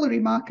ciliary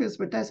markers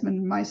were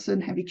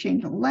desmomycin, heavy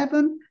chain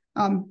 11.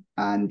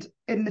 And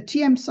in the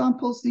TM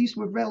samples, these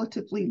were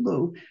relatively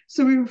low.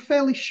 So we were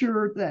fairly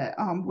sure that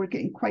we're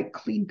getting quite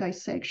clean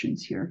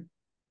dissections here.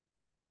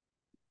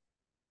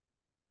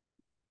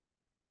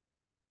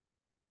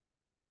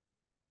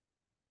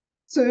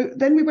 So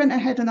then we went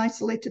ahead and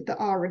isolated the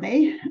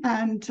RNA,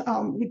 and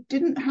we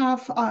didn't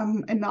have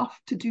enough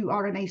to do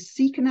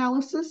RNA-seq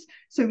analysis.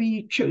 So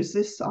we chose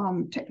this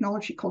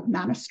technology called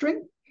nanostring.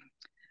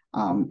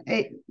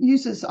 It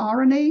uses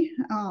RNA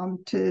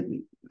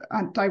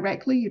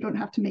directly. You don't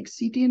have to make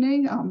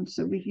cDNA.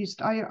 So we used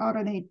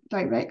RNA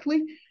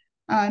directly,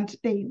 and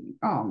they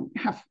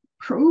have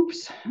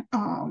probes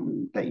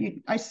that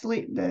you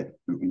isolate,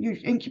 you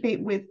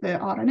incubate with the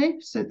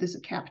RNA. So there's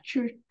a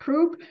capture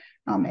probe.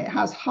 It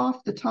has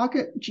half the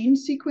target gene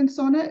sequence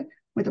on it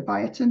with a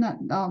biotin at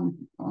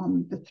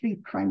the 3'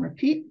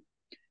 repeat.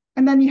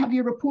 And then you have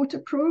your reporter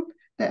probe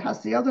that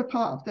has the other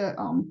part of the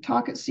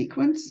target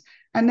sequence.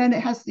 And then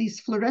it has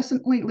these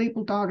fluorescently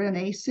labeled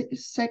RNA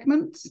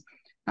segments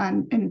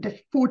and in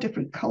 4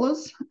 different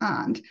colors.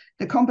 And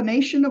the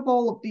combination of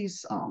all of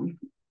these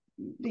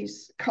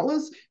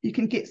colors, you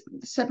can get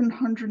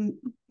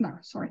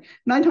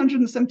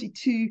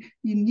 972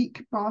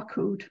 unique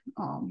barcode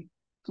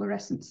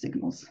fluorescent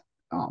signals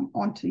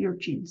onto your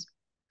genes.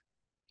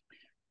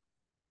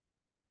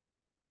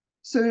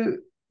 So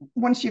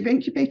once you've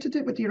incubated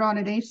it with your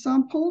RNA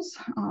samples,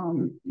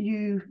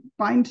 you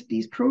bind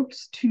these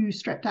probes to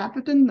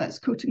streptavidin that's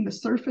coating the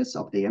surface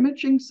of the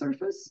imaging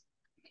surface.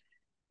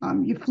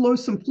 You flow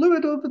some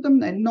fluid over them,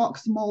 then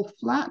knocks them all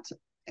flat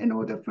in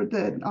order for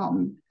the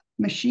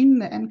machine,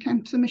 the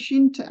nCounter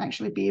machine, to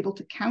actually be able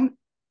to count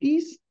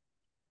these.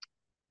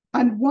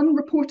 And 1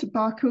 reported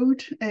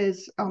barcode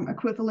is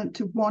equivalent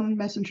to 1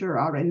 messenger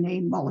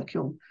RNA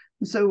molecule.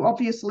 So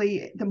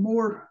obviously, the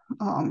more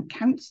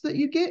counts that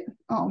you get,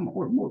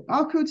 or more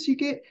barcodes you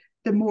get,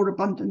 the more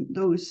abundant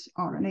those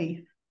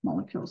RNA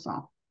molecules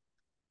are.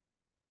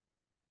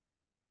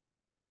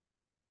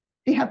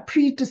 They have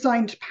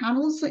pre-designed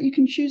panels that you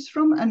can choose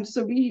from. And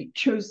so we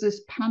chose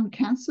this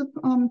pan-cancer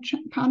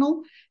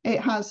panel. It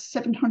has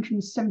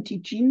 770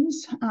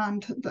 genes,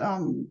 and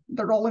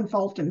they're all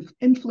involved in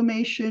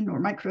inflammation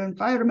or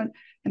microenvironment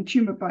and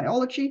tumor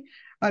biology.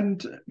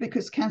 And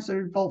because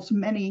cancer involves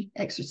many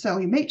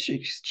extracellular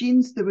matrix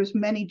genes, there was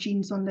many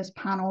genes on this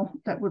panel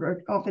that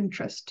were of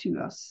interest to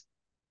us.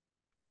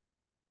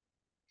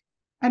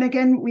 And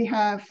again, we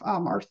have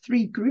our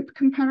 3 group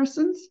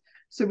comparisons.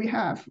 So we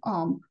have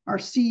our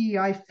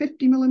CEI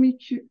 50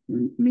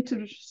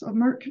 millimeters of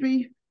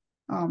mercury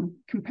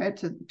compared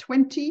to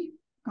 20.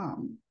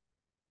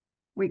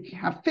 We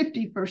have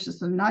 50 versus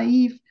the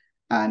naive.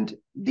 And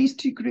these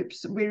 2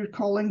 groups we're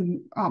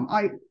calling,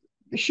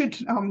 should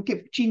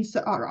give genes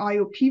that are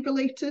IOP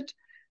related,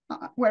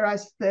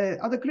 whereas the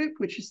other group,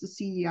 which is the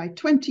CEI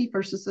 20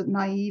 versus the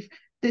naive,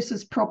 this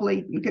is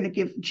probably going to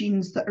give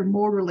genes that are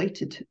more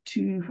related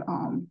to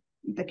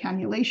the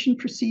cannulation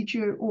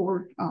procedure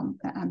or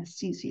the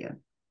anesthesia.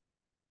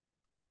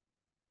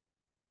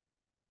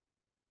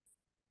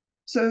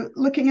 So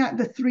looking at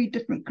the 3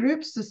 different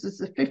groups, this is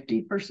the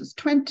 50 versus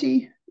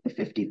 20, the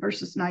 50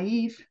 versus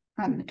naive,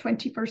 and the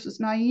 20 versus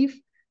naive.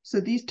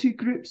 So these 2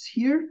 groups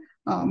here,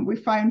 we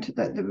found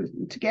that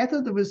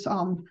there was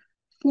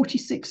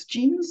 46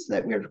 genes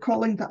that we're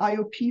calling the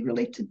IOP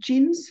related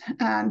genes,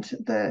 and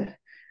the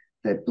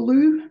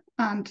blue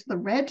and the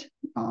red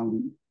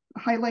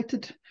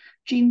highlighted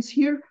genes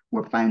here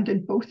were found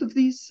in both of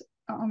these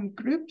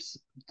groups.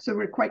 So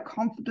we're quite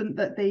confident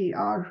that they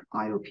are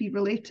IOP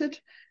related.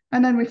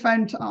 And then we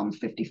found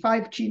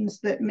 55 genes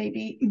that may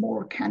be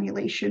more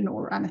cannulation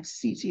or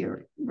anesthesia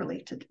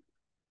related.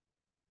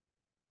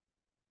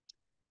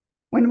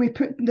 When we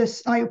put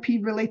this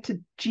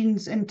IOP-related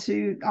genes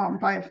into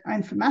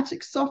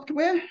bioinformatics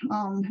software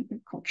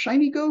called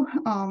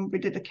ShinyGo, we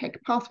did a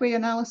KEK pathway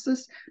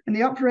analysis, and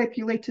the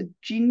upregulated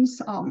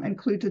genes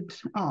included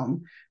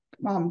the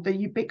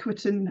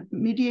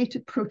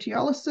ubiquitin-mediated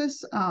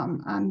proteolysis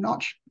and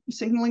Notch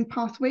signaling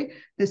pathway.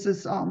 This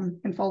is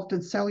involved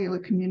in cellular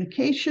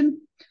communication.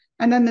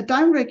 And then the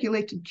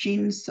downregulated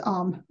genes,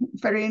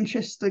 very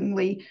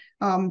interestingly,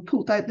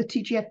 pulled out the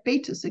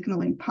TGF-beta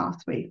signaling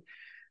pathway.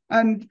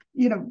 And,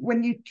 you know,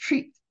 when you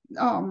treat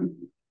TM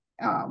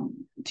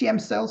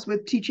cells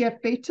with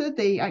TGF-beta,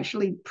 they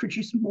actually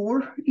produce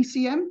more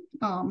ECM.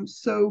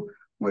 So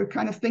we're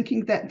kind of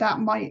thinking that that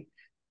might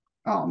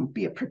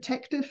be a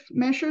protective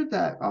measure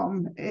that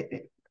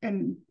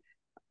when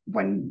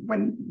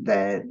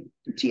the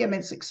TM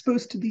is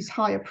exposed to these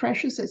higher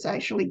pressures, it's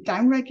actually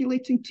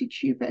downregulating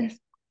TGF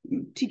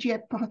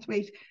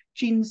pathway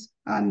genes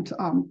and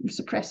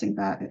suppressing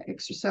that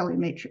extracellular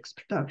matrix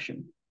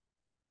production.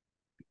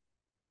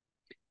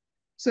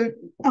 So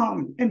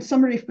in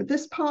summary for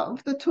this part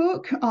of the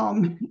talk,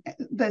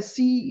 the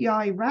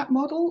CEI rat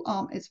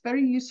model is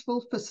very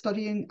useful for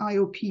studying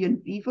IOP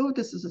in vivo.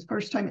 This is the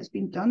first time it's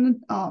been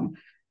done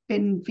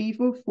in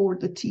vivo for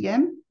the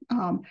TM.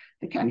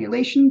 The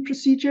cannulation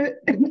procedure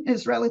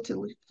is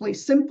relatively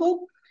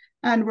simple,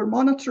 and we're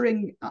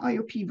monitoring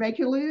IOP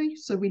regularly,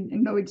 so we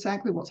know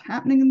exactly what's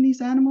happening in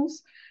these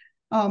animals.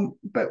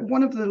 But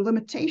one of the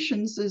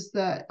limitations is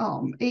that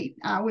 8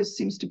 hours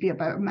seems to be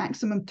about a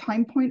maximum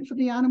time point for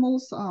the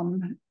animals.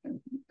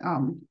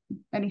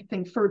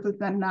 Anything further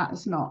than that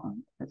is not,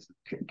 it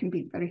can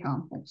be very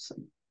harmful. So.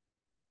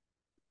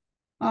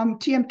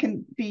 TM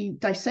can be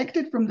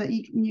dissected from the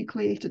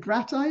enucleated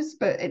rat eyes,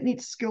 but it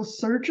needs skilled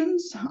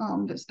surgeons.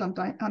 That's done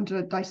under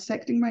a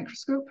dissecting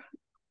microscope.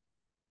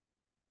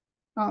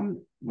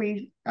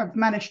 We have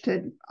managed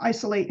to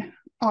isolate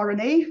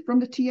RNA from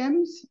the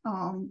TMs,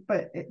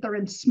 but they're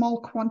in small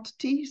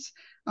quantities,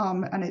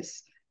 and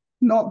it's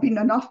not been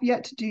enough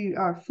yet to do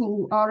our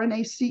full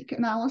RNA-seq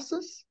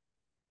analysis.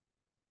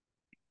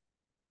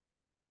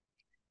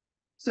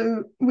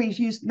 So we've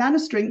used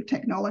nanostring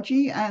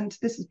technology, and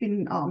this has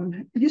been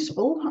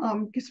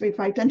useful because we've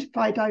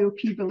identified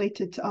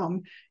IOP-related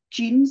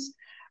genes,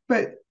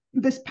 but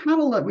this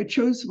panel that we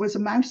chose was a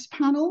mouse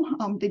panel.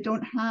 They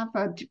don't have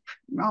a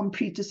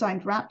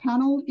pre-designed rat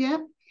panel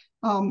yet,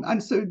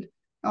 and so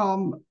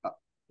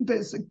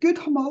there's a good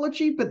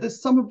homology, but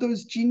there's some of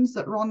those genes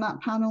that are on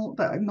that panel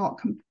that are not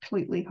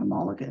completely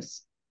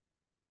homologous.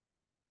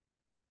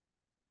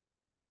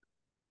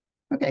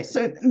 Okay,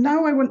 so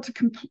now I want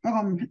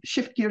to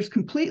shift gears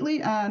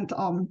completely and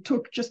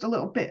talk just a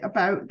little bit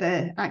about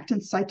the actin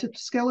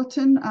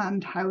cytoskeleton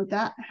and how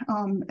that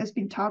has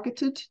been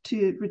targeted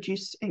to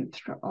reduce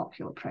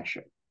intraocular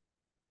pressure.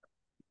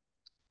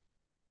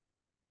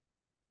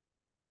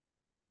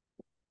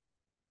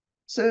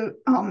 So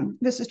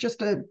this is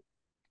just a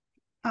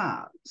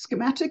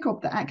schematic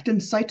of the actin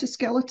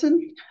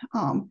cytoskeleton.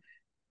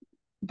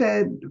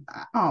 The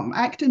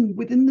actin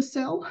within the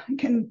cell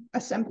can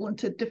assemble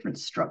into different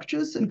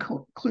structures,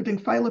 including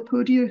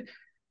filopodia,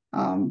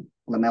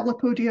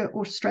 lamellipodia,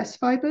 or stress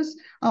fibers.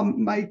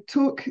 My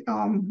talk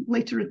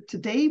later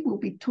today will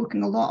be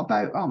talking a lot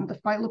about the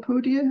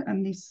filopodia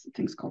and these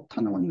things called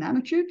tunneling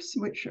nanotubes,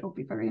 which will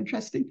be very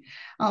interesting.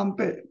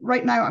 But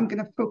right now I'm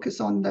going to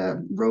focus on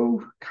the Rho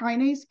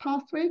kinase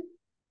pathway.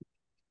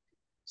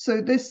 So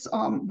this,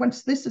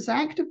 once this is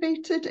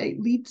activated,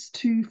 it leads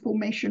to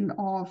formation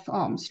of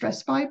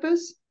stress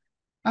fibers.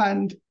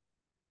 And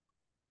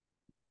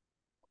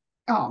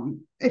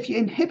if you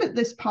inhibit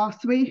this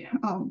pathway,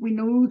 we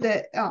know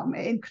that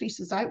it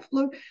increases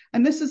outflow.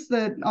 And this is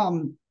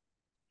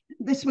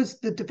this was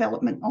the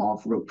development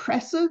of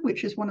Ropressa,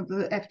 which is one of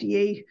the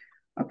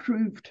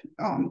FDA-approved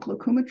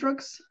glaucoma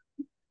drugs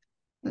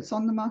that's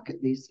on the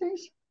market these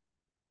days.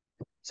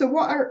 So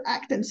what are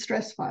actin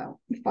stress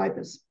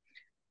fibers?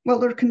 Well,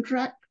 they're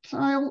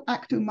contractile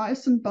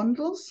actomyosin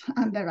bundles,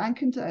 and they're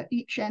anchored at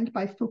each end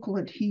by focal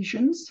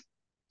adhesions.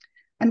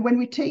 And when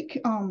we take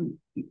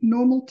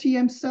normal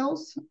TM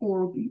cells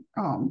or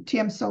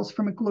TM cells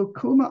from a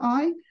glaucoma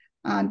eye,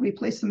 and we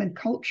place them in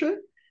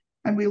culture,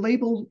 and we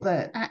label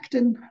the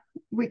actin,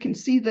 we can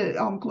see that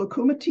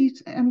glaucoma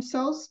TM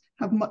cells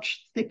have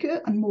much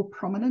thicker and more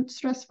prominent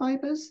stress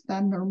fibers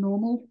than their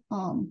normal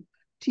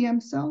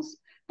TM cells.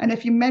 And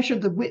if you measure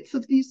the width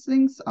of these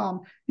things,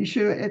 you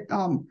show it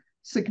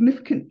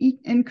significant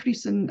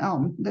increase in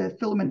the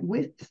filament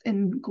width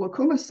in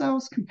glaucoma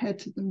cells compared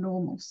to the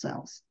normal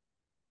cells.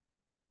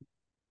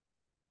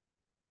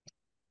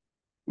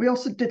 We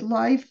also did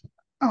live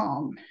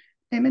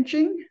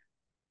imaging.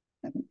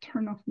 Let me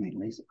turn off my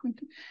laser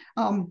pointer,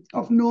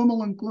 of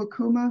normal and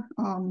glaucoma.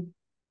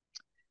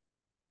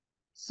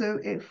 So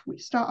if we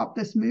start up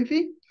this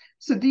movie,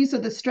 so these are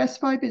the stress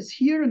fibers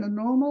here in a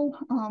normal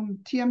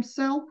TM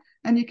cell.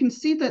 And you can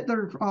see that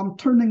they're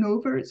turning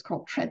over. It's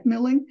called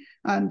treadmilling,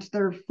 and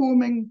they're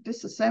forming,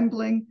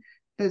 disassembling.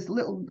 There's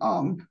little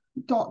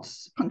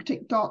dots,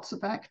 punctate dots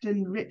of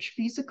actin-rich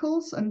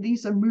vesicles, and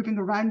these are moving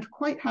around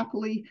quite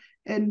happily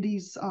in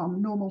these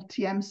normal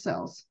TM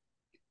cells.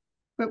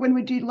 But when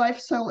we do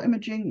live cell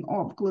imaging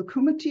of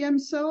glaucoma TM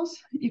cells,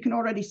 you can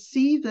already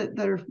see that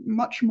they're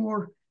much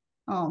more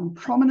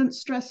prominent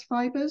stress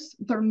fibers.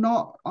 They're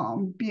not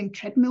being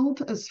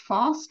treadmilled as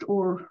fast,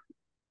 or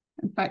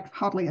in fact,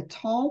 hardly at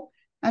all.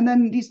 And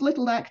then these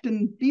little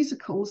actin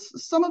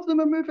vesicles, some of them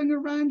are moving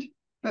around,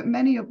 but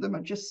many of them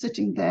are just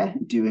sitting there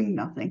doing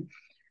nothing.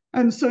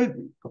 And so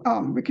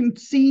we can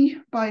see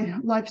by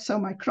live cell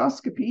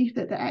microscopy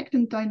that the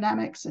actin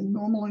dynamics in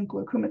normal and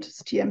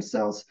glaucomatous TM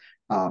cells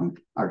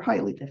are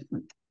highly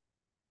different.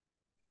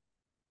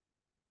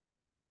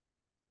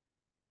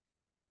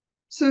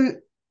 So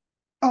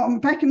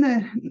back in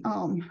the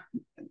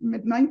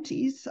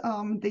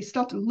mid-90s, they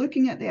started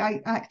looking at the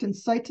actin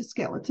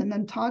cytoskeleton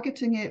and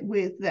targeting it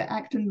with the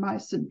actin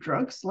myosin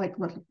drugs like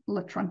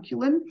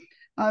latrunculin.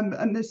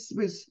 And this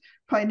was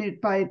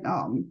pioneered by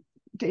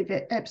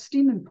David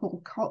Epstein and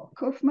Paul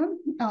Kaufman.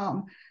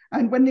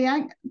 And when they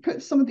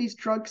put some of these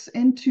drugs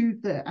into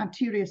the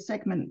anterior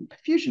segment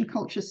perfusion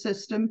culture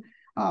system,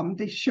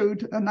 they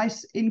showed a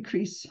nice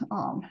increase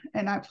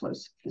in outflow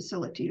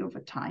facility over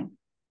time.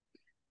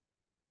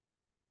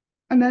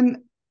 And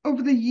then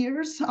over the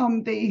years,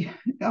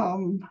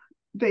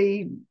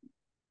 they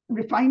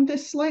refined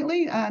this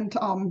slightly and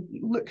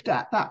looked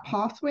at that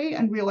pathway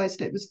and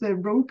realized it was the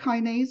Rho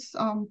kinase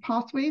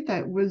pathway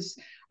that was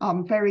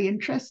very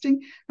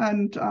interesting.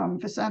 And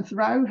Vasanth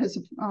Rao has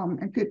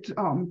a good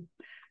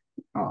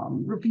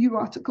review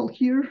article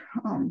here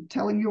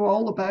telling you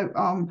all about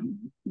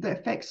the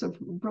effects of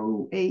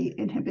Rho A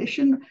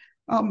inhibition,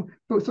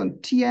 both on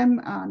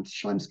TM and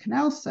Schlemm's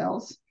canal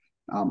cells,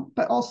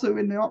 but also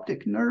in the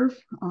optic nerve,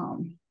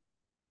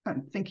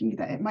 and thinking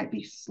that it might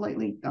be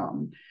slightly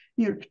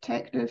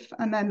neuroprotective,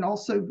 and then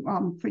also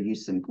for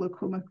use in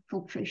glaucoma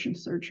filtration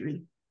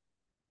surgery.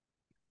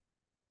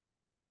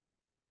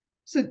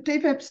 So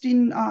Dave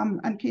Epstein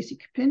and Casey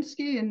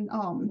Kopinski in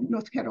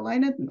North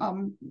Carolina,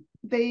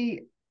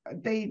 they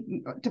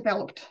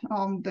developed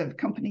the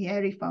company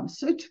Aerie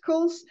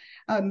Pharmaceuticals.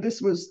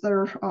 This was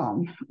their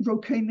Rho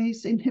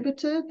kinase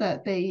inhibitor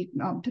that they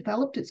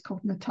developed. It's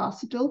called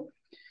nitacidil.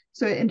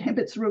 So it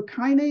inhibits Rho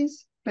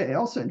kinase, but it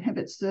also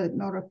inhibits the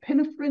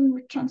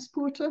norepinephrine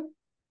transporter.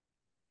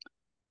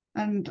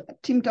 And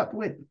teamed up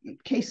with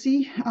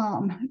Casey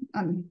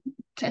and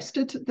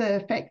tested the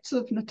effects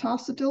of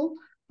nitacidil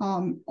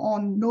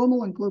on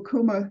normal and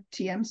glaucoma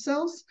TM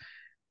cells.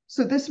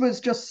 So this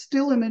was just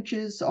still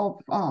images of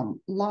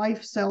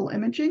live cell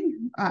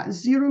imaging at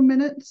 0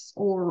 minutes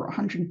or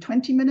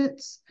 120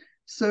 minutes.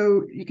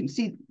 So you can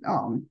see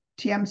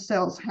TM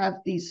cells have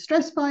these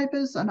stress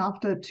fibers, and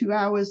after 2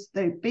 hours,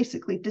 they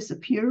basically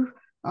disappear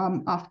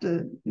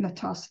after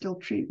nitacidil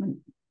treatment.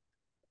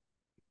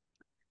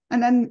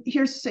 And then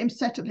here's the same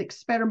set of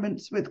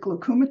experiments with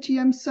glaucoma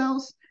TM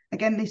cells.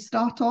 Again, they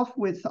start off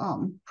with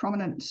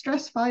prominent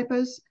stress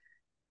fibers.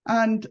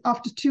 And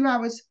after 2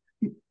 hours,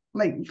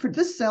 like for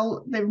this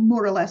cell, they're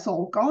more or less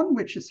all gone,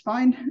 which is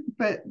fine.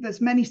 But there's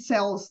many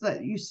cells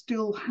that you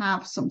still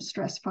have some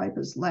stress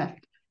fibers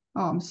left.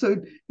 So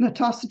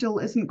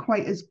nitacidil isn't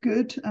quite as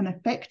good and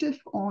effective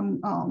on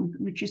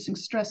reducing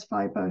stress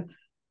fiber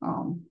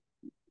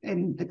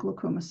in the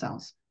glaucoma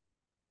cells.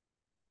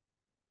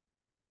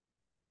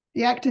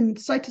 The actin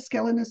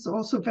cytoskeleton is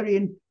also very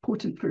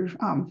important for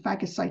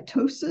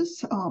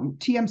phagocytosis.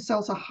 TM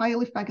cells are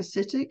highly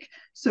phagocytic.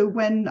 So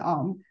when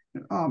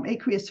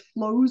aqueous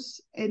flows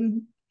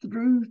in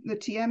through the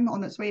TM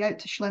on its way out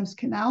to Schlemm's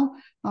canal,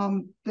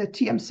 the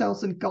TM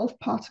cells engulf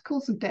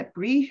particles and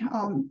debris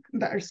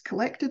that is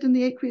collected in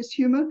the aqueous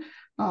humor.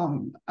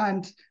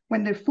 And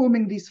when they're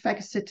forming these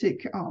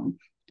phagocytic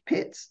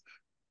pits,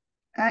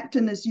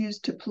 actin is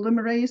used to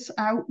polymerase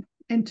out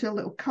into a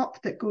little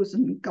cup that goes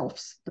and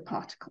engulfs the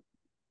particle.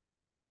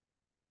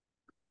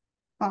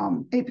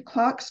 A.P.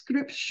 Clark's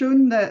group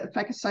shown that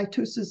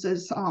phagocytosis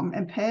is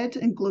impaired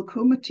in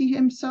glaucoma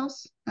TM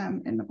cells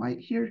in the white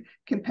here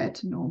compared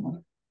to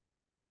normal.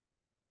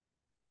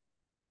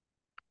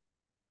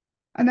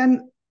 And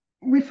then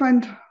we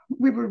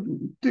were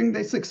doing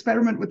this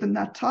experiment with the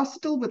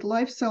nitacidil with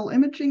live cell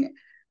imaging,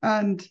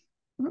 and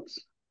whoops.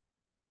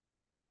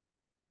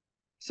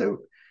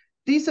 So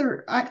these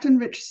are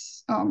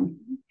actin-rich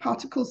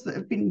particles that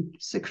have been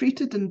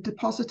secreted and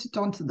deposited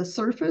onto the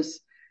surface.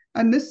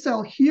 And this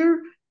cell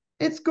here,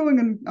 it's going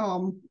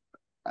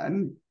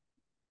and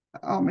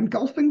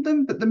engulfing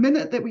them. But the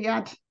minute that we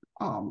add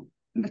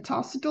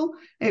nitacidil,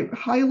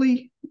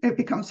 it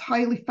becomes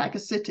highly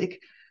phagocytic.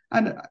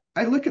 And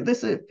I look at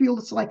this, it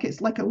feels like it's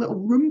like a little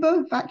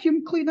Roomba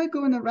vacuum cleaner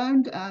going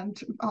around and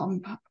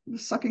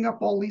sucking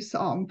up all these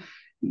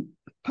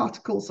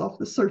particles off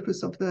the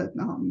surface of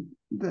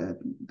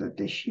the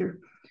dish here.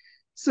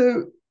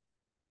 So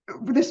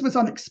this was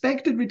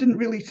unexpected. We didn't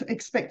really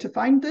expect to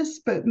find this,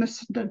 but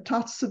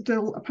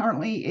nitacidil,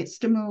 apparently it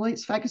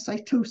stimulates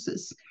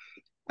phagocytosis.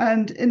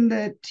 And in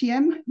the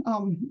TM,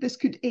 this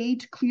could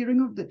aid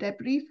clearing of the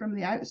debris from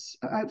the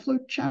outflow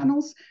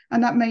channels,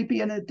 and that may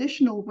be an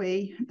additional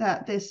way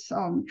that this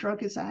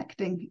drug is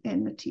acting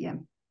in the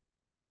TM.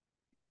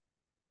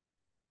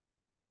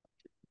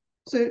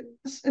 So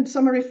in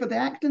summary for the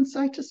actin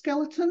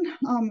cytoskeleton,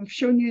 I've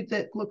shown you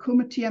that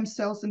glaucoma TM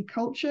cells in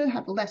culture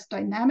have a less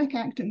dynamic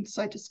actin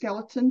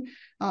cytoskeleton,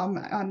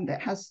 and it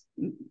has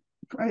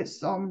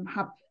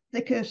have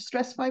thicker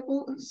stress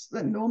fibers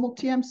than normal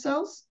TM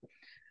cells.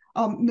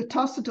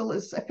 Notacidil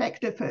is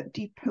effective at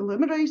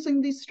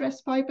depolymerizing these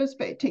stress fibers,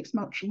 but it takes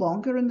much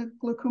longer in the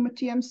glaucoma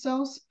TM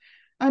cells.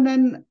 And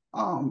then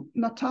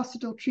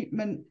notacidil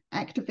treatment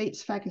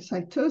activates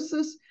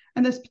phagocytosis,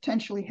 and this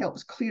potentially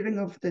helps clearing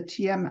of the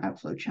TM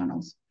outflow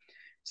channels.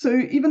 So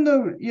even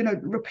though, you know,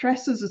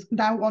 repressors is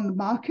now on the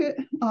market,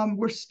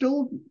 we're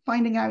still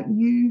finding out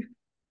new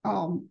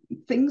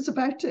things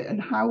about it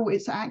and how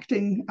it's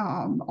acting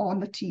on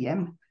the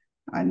TM,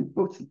 and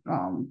both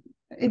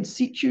in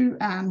situ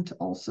and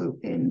also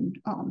in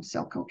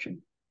cell culture.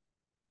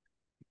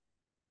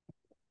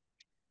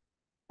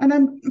 And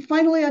then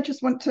finally, I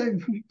just want to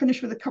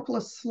finish with a couple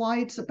of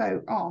slides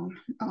about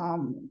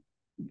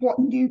what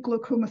new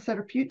glaucoma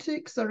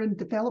therapeutics are in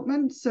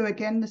development. So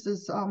again, this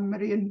is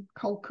Marian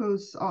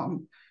Kolko's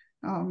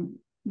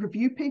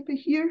review paper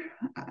here.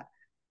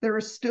 There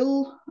are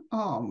still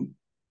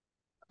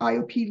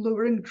IOP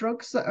lowering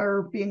drugs that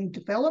are being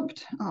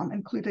developed,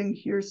 including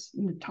here's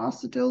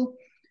notacidil,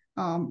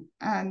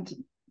 and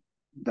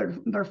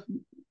they're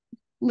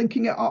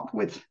linking it up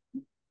with,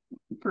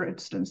 for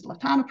instance,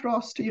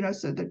 latanoprost, you know,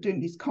 so they're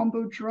doing these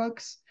combo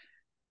drugs.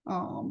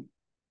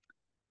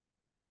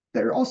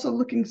 They're also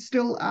looking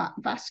still at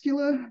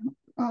vascular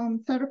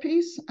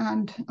therapies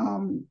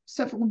and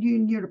several new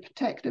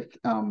neuroprotective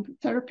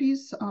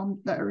therapies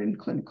that are in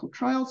clinical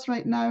trials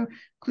right now,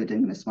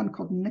 including this one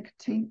called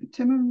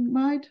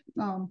nicotinamide.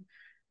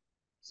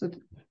 So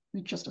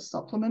just a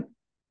supplement.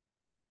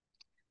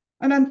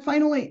 And then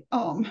finally,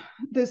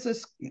 there's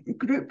this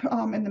group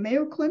in the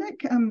Mayo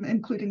Clinic,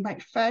 including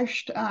Mike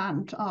Faust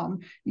and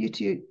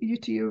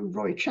Utio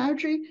Roy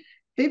Chowdhury.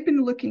 They've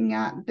been looking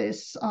at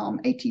this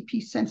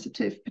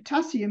ATP-sensitive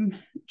potassium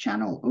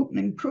channel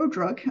opening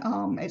prodrug.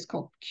 It's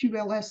called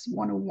QLS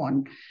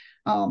 101.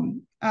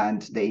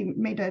 And they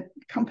made a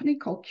company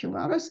called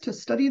Keller to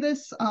study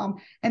this. And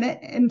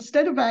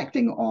instead of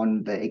acting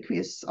on the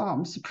aqueous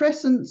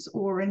suppressants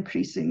or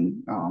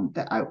increasing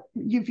the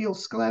uveal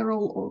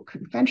scleral or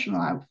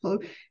conventional outflow,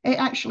 it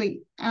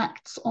actually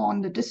acts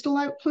on the distal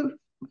outflow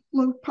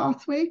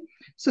pathway.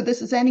 So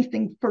this is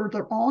anything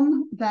further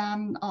on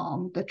than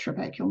the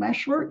trabecular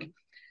meshwork.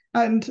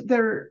 And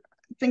they're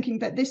thinking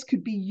that this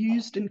could be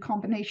used in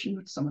combination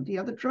with some of the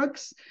other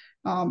drugs.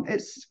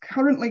 It's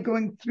currently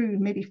going through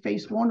maybe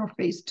phase 1 or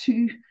phase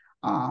 2,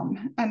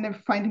 and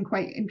they're finding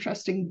quite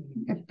interesting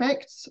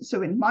effects.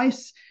 So in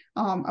mice,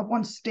 a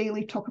once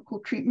daily topical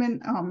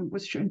treatment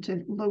was shown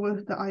to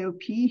lower the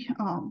IOP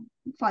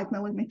 5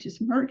 millimeters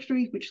of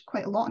mercury, which is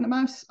quite a lot in a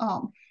mouse,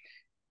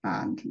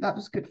 and that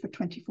was good for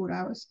 24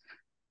 hours.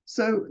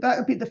 So that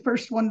would be the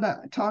first one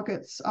that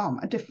targets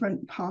a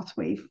different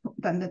pathway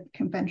than the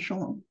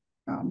conventional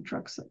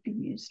drugs that have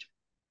been used.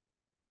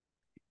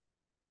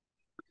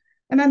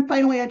 And then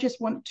finally, I just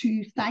want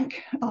to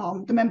thank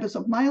the members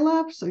of my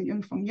lab, so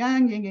Yunfeng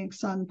Yang, Yingying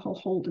Sun, Paul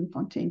Holt, and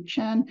Fontaine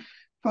Chen.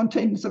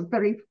 Fontaine is a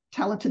very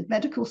talented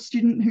medical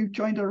student who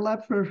joined our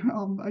lab for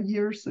a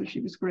year, so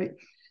she was great.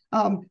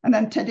 And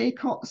then Ted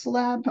Acott's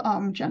lab,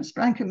 Janice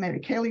Branca, Mary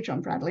Kelly,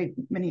 John Bradley,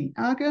 Minnie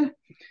Aga.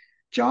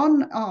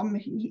 John,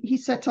 he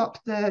set up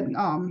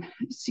the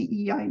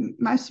CEI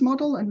mouse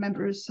model, and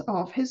members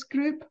of his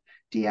group,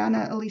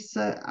 Deanna,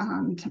 Elisa,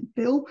 and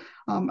Bill,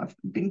 have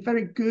been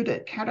very good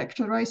at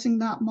characterizing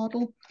that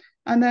model.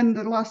 And then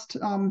the last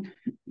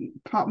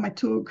part of my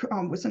talk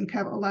was in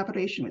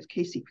collaboration with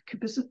Casey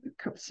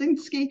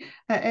Kopczynski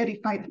at Eri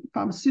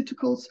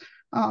Pharmaceuticals.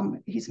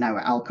 He's now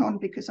at Alcon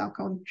because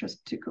Alcon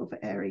just took over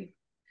Eri.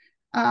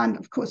 And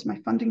of course, my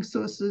funding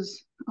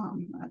sources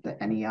at the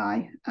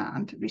NEI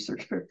and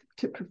Research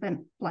to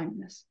Prevent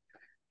Blindness.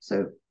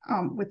 So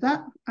with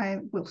that, I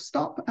will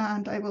stop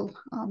and I will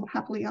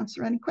happily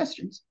answer any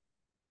questions.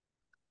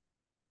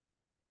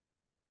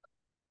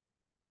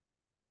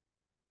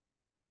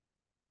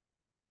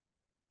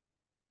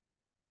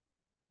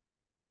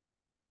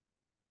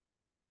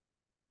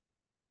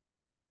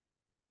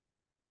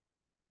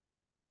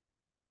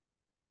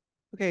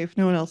 Okay, if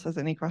no one else has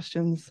any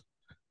questions.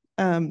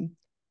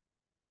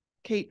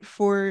 Kate,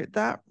 for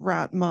that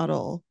rat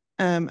model,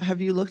 have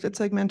you looked at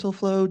segmental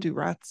flow? Do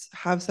rats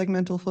have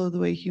segmental flow the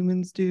way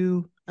humans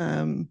do?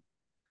 And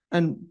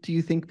do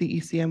you think the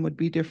ECM would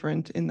be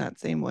different in that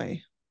same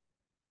way?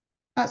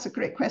 That's a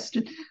great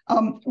question.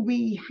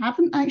 We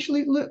haven't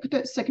actually looked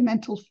at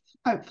segmental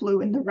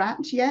outflow in the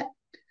rat yet.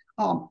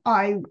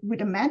 I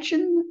would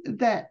imagine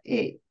that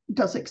it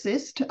does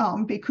exist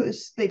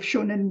because they've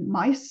shown in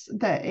mice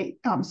that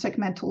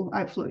segmental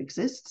outflow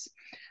exists.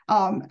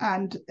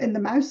 And in the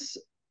mouse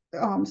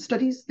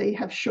studies, they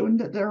have shown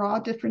that there are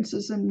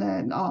differences in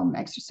the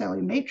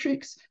extracellular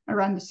matrix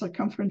around the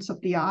circumference of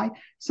the eye.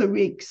 So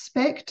we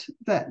expect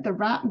that the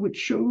rat would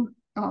show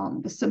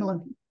the similar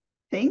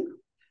thing,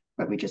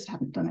 but we just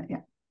haven't done it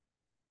yet.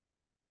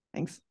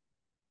 Thanks.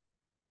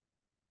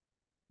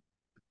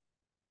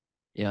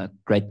 Yeah,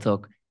 great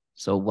talk.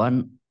 So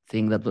one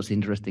thing that was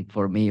interesting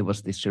for me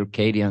was the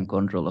circadian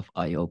control of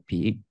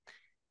IOP.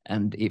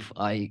 And if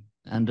I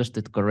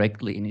understood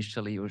correctly,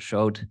 initially you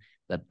showed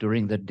that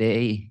during the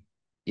day,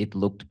 it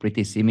looked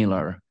pretty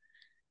similar,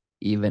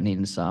 even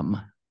in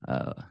some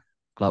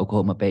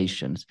glaucoma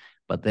patients,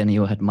 but then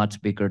you had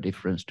much bigger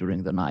difference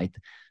during the night.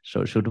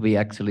 So should we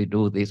actually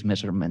do these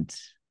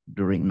measurements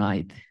during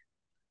night?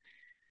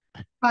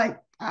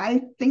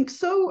 I think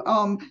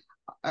so.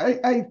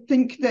 I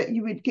think that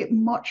you would get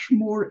much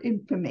more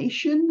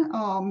information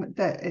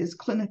that is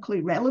clinically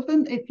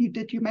relevant if you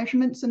did your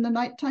measurements in the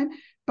nighttime,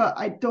 but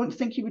I don't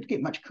think you would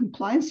get much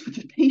compliance with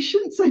the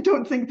patients. I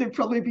don't think they'd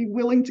probably be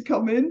willing to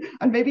come in,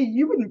 and maybe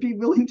you wouldn't be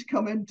willing to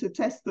come in to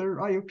test their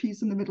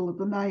IOPs in the middle of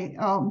the night.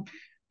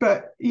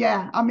 But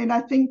yeah, I mean, I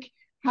think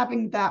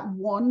having that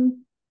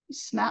one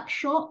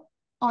snapshot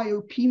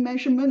IOP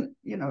measurement,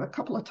 you know, a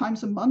couple of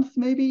times a month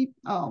maybe,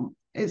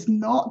 is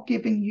not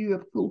giving you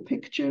a full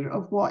picture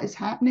of what is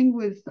happening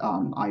with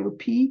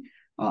IOP,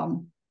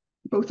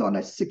 both on a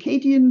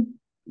circadian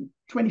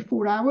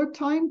 24-hour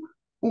time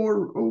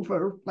or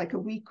over like a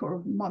week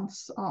or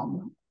months.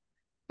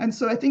 And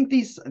so I think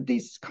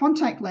these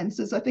contact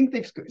lenses, I think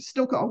they've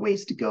still got a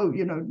ways to go,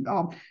 you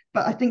know,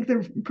 but I think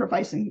they're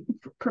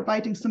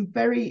providing some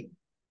very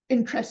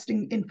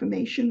interesting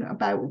information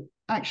about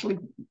actually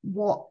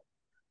what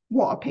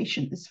a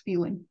patient is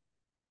feeling.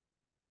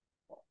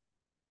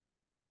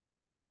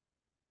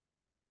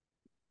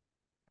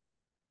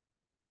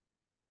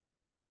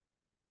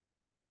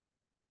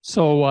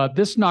 So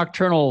this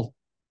nocturnal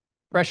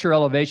pressure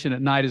elevation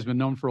at night has been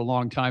known for a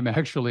long time,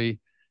 actually.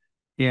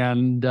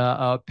 And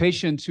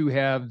patients who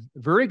have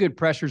very good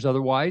pressures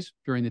otherwise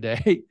during the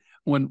day,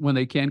 when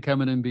they can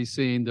come in and be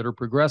seen, that are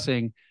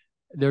progressing,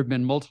 there have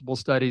been multiple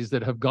studies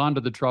that have gone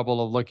to the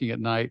trouble of looking at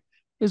night.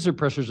 Is their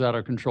pressures out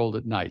of control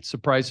at night?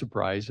 Surprise,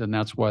 surprise. And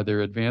that's why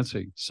they're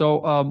advancing.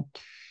 So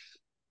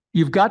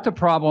you've got the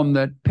problem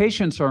that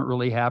patients aren't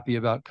really happy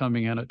about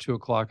coming in at 2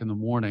 o'clock in the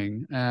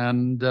morning,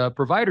 and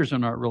providers are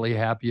not really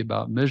happy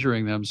about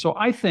measuring them. So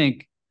I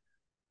think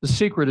the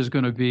secret is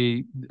going to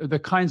be the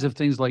kinds of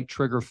things like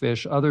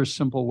triggerfish, other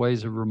simple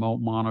ways of remote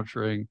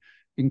monitoring.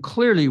 And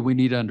clearly we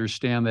need to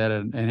understand that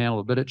and handle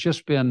it, but it's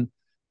just been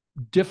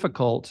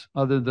difficult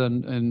other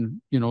than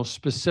in, you know,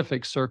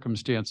 specific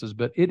circumstances.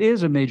 But it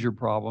is a major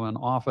problem, and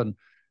often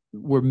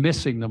we're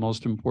missing the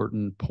most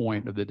important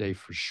point of the day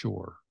for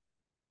sure.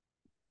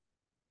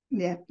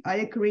 Yeah, I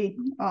agree.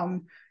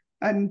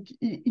 And,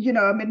 you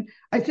know, I mean,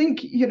 I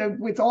think, you know,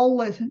 with all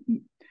the,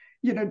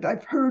 you know,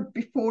 I've heard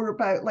before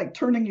about like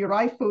turning your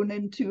iPhone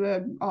into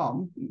a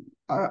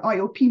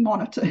IOP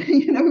monitor,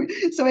 you know.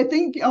 So I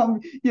think,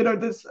 you know,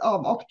 there's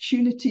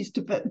opportunities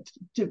to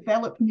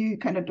develop new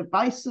kind of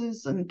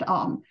devices and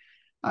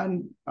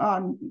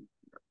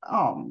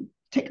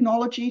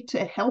technology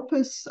to help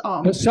us.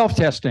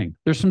 Self-testing.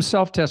 There's some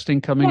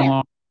self-testing coming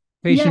along.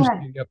 Patients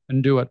can get up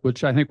and do it,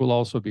 which I think will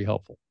also be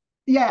helpful.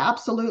 Yeah,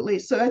 absolutely.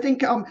 So I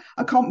think a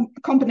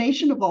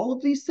combination of all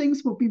of these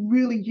things will be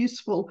really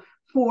useful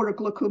for a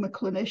glaucoma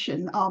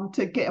clinician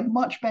to get a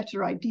much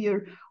better idea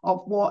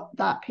of what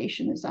that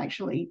patient is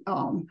actually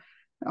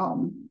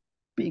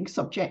being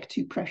subject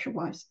to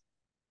pressure-wise.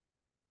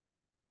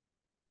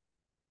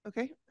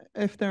 Okay,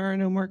 if there are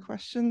no more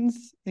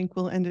questions, I think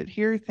we'll end it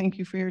here. Thank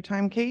you for your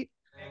time, Kate.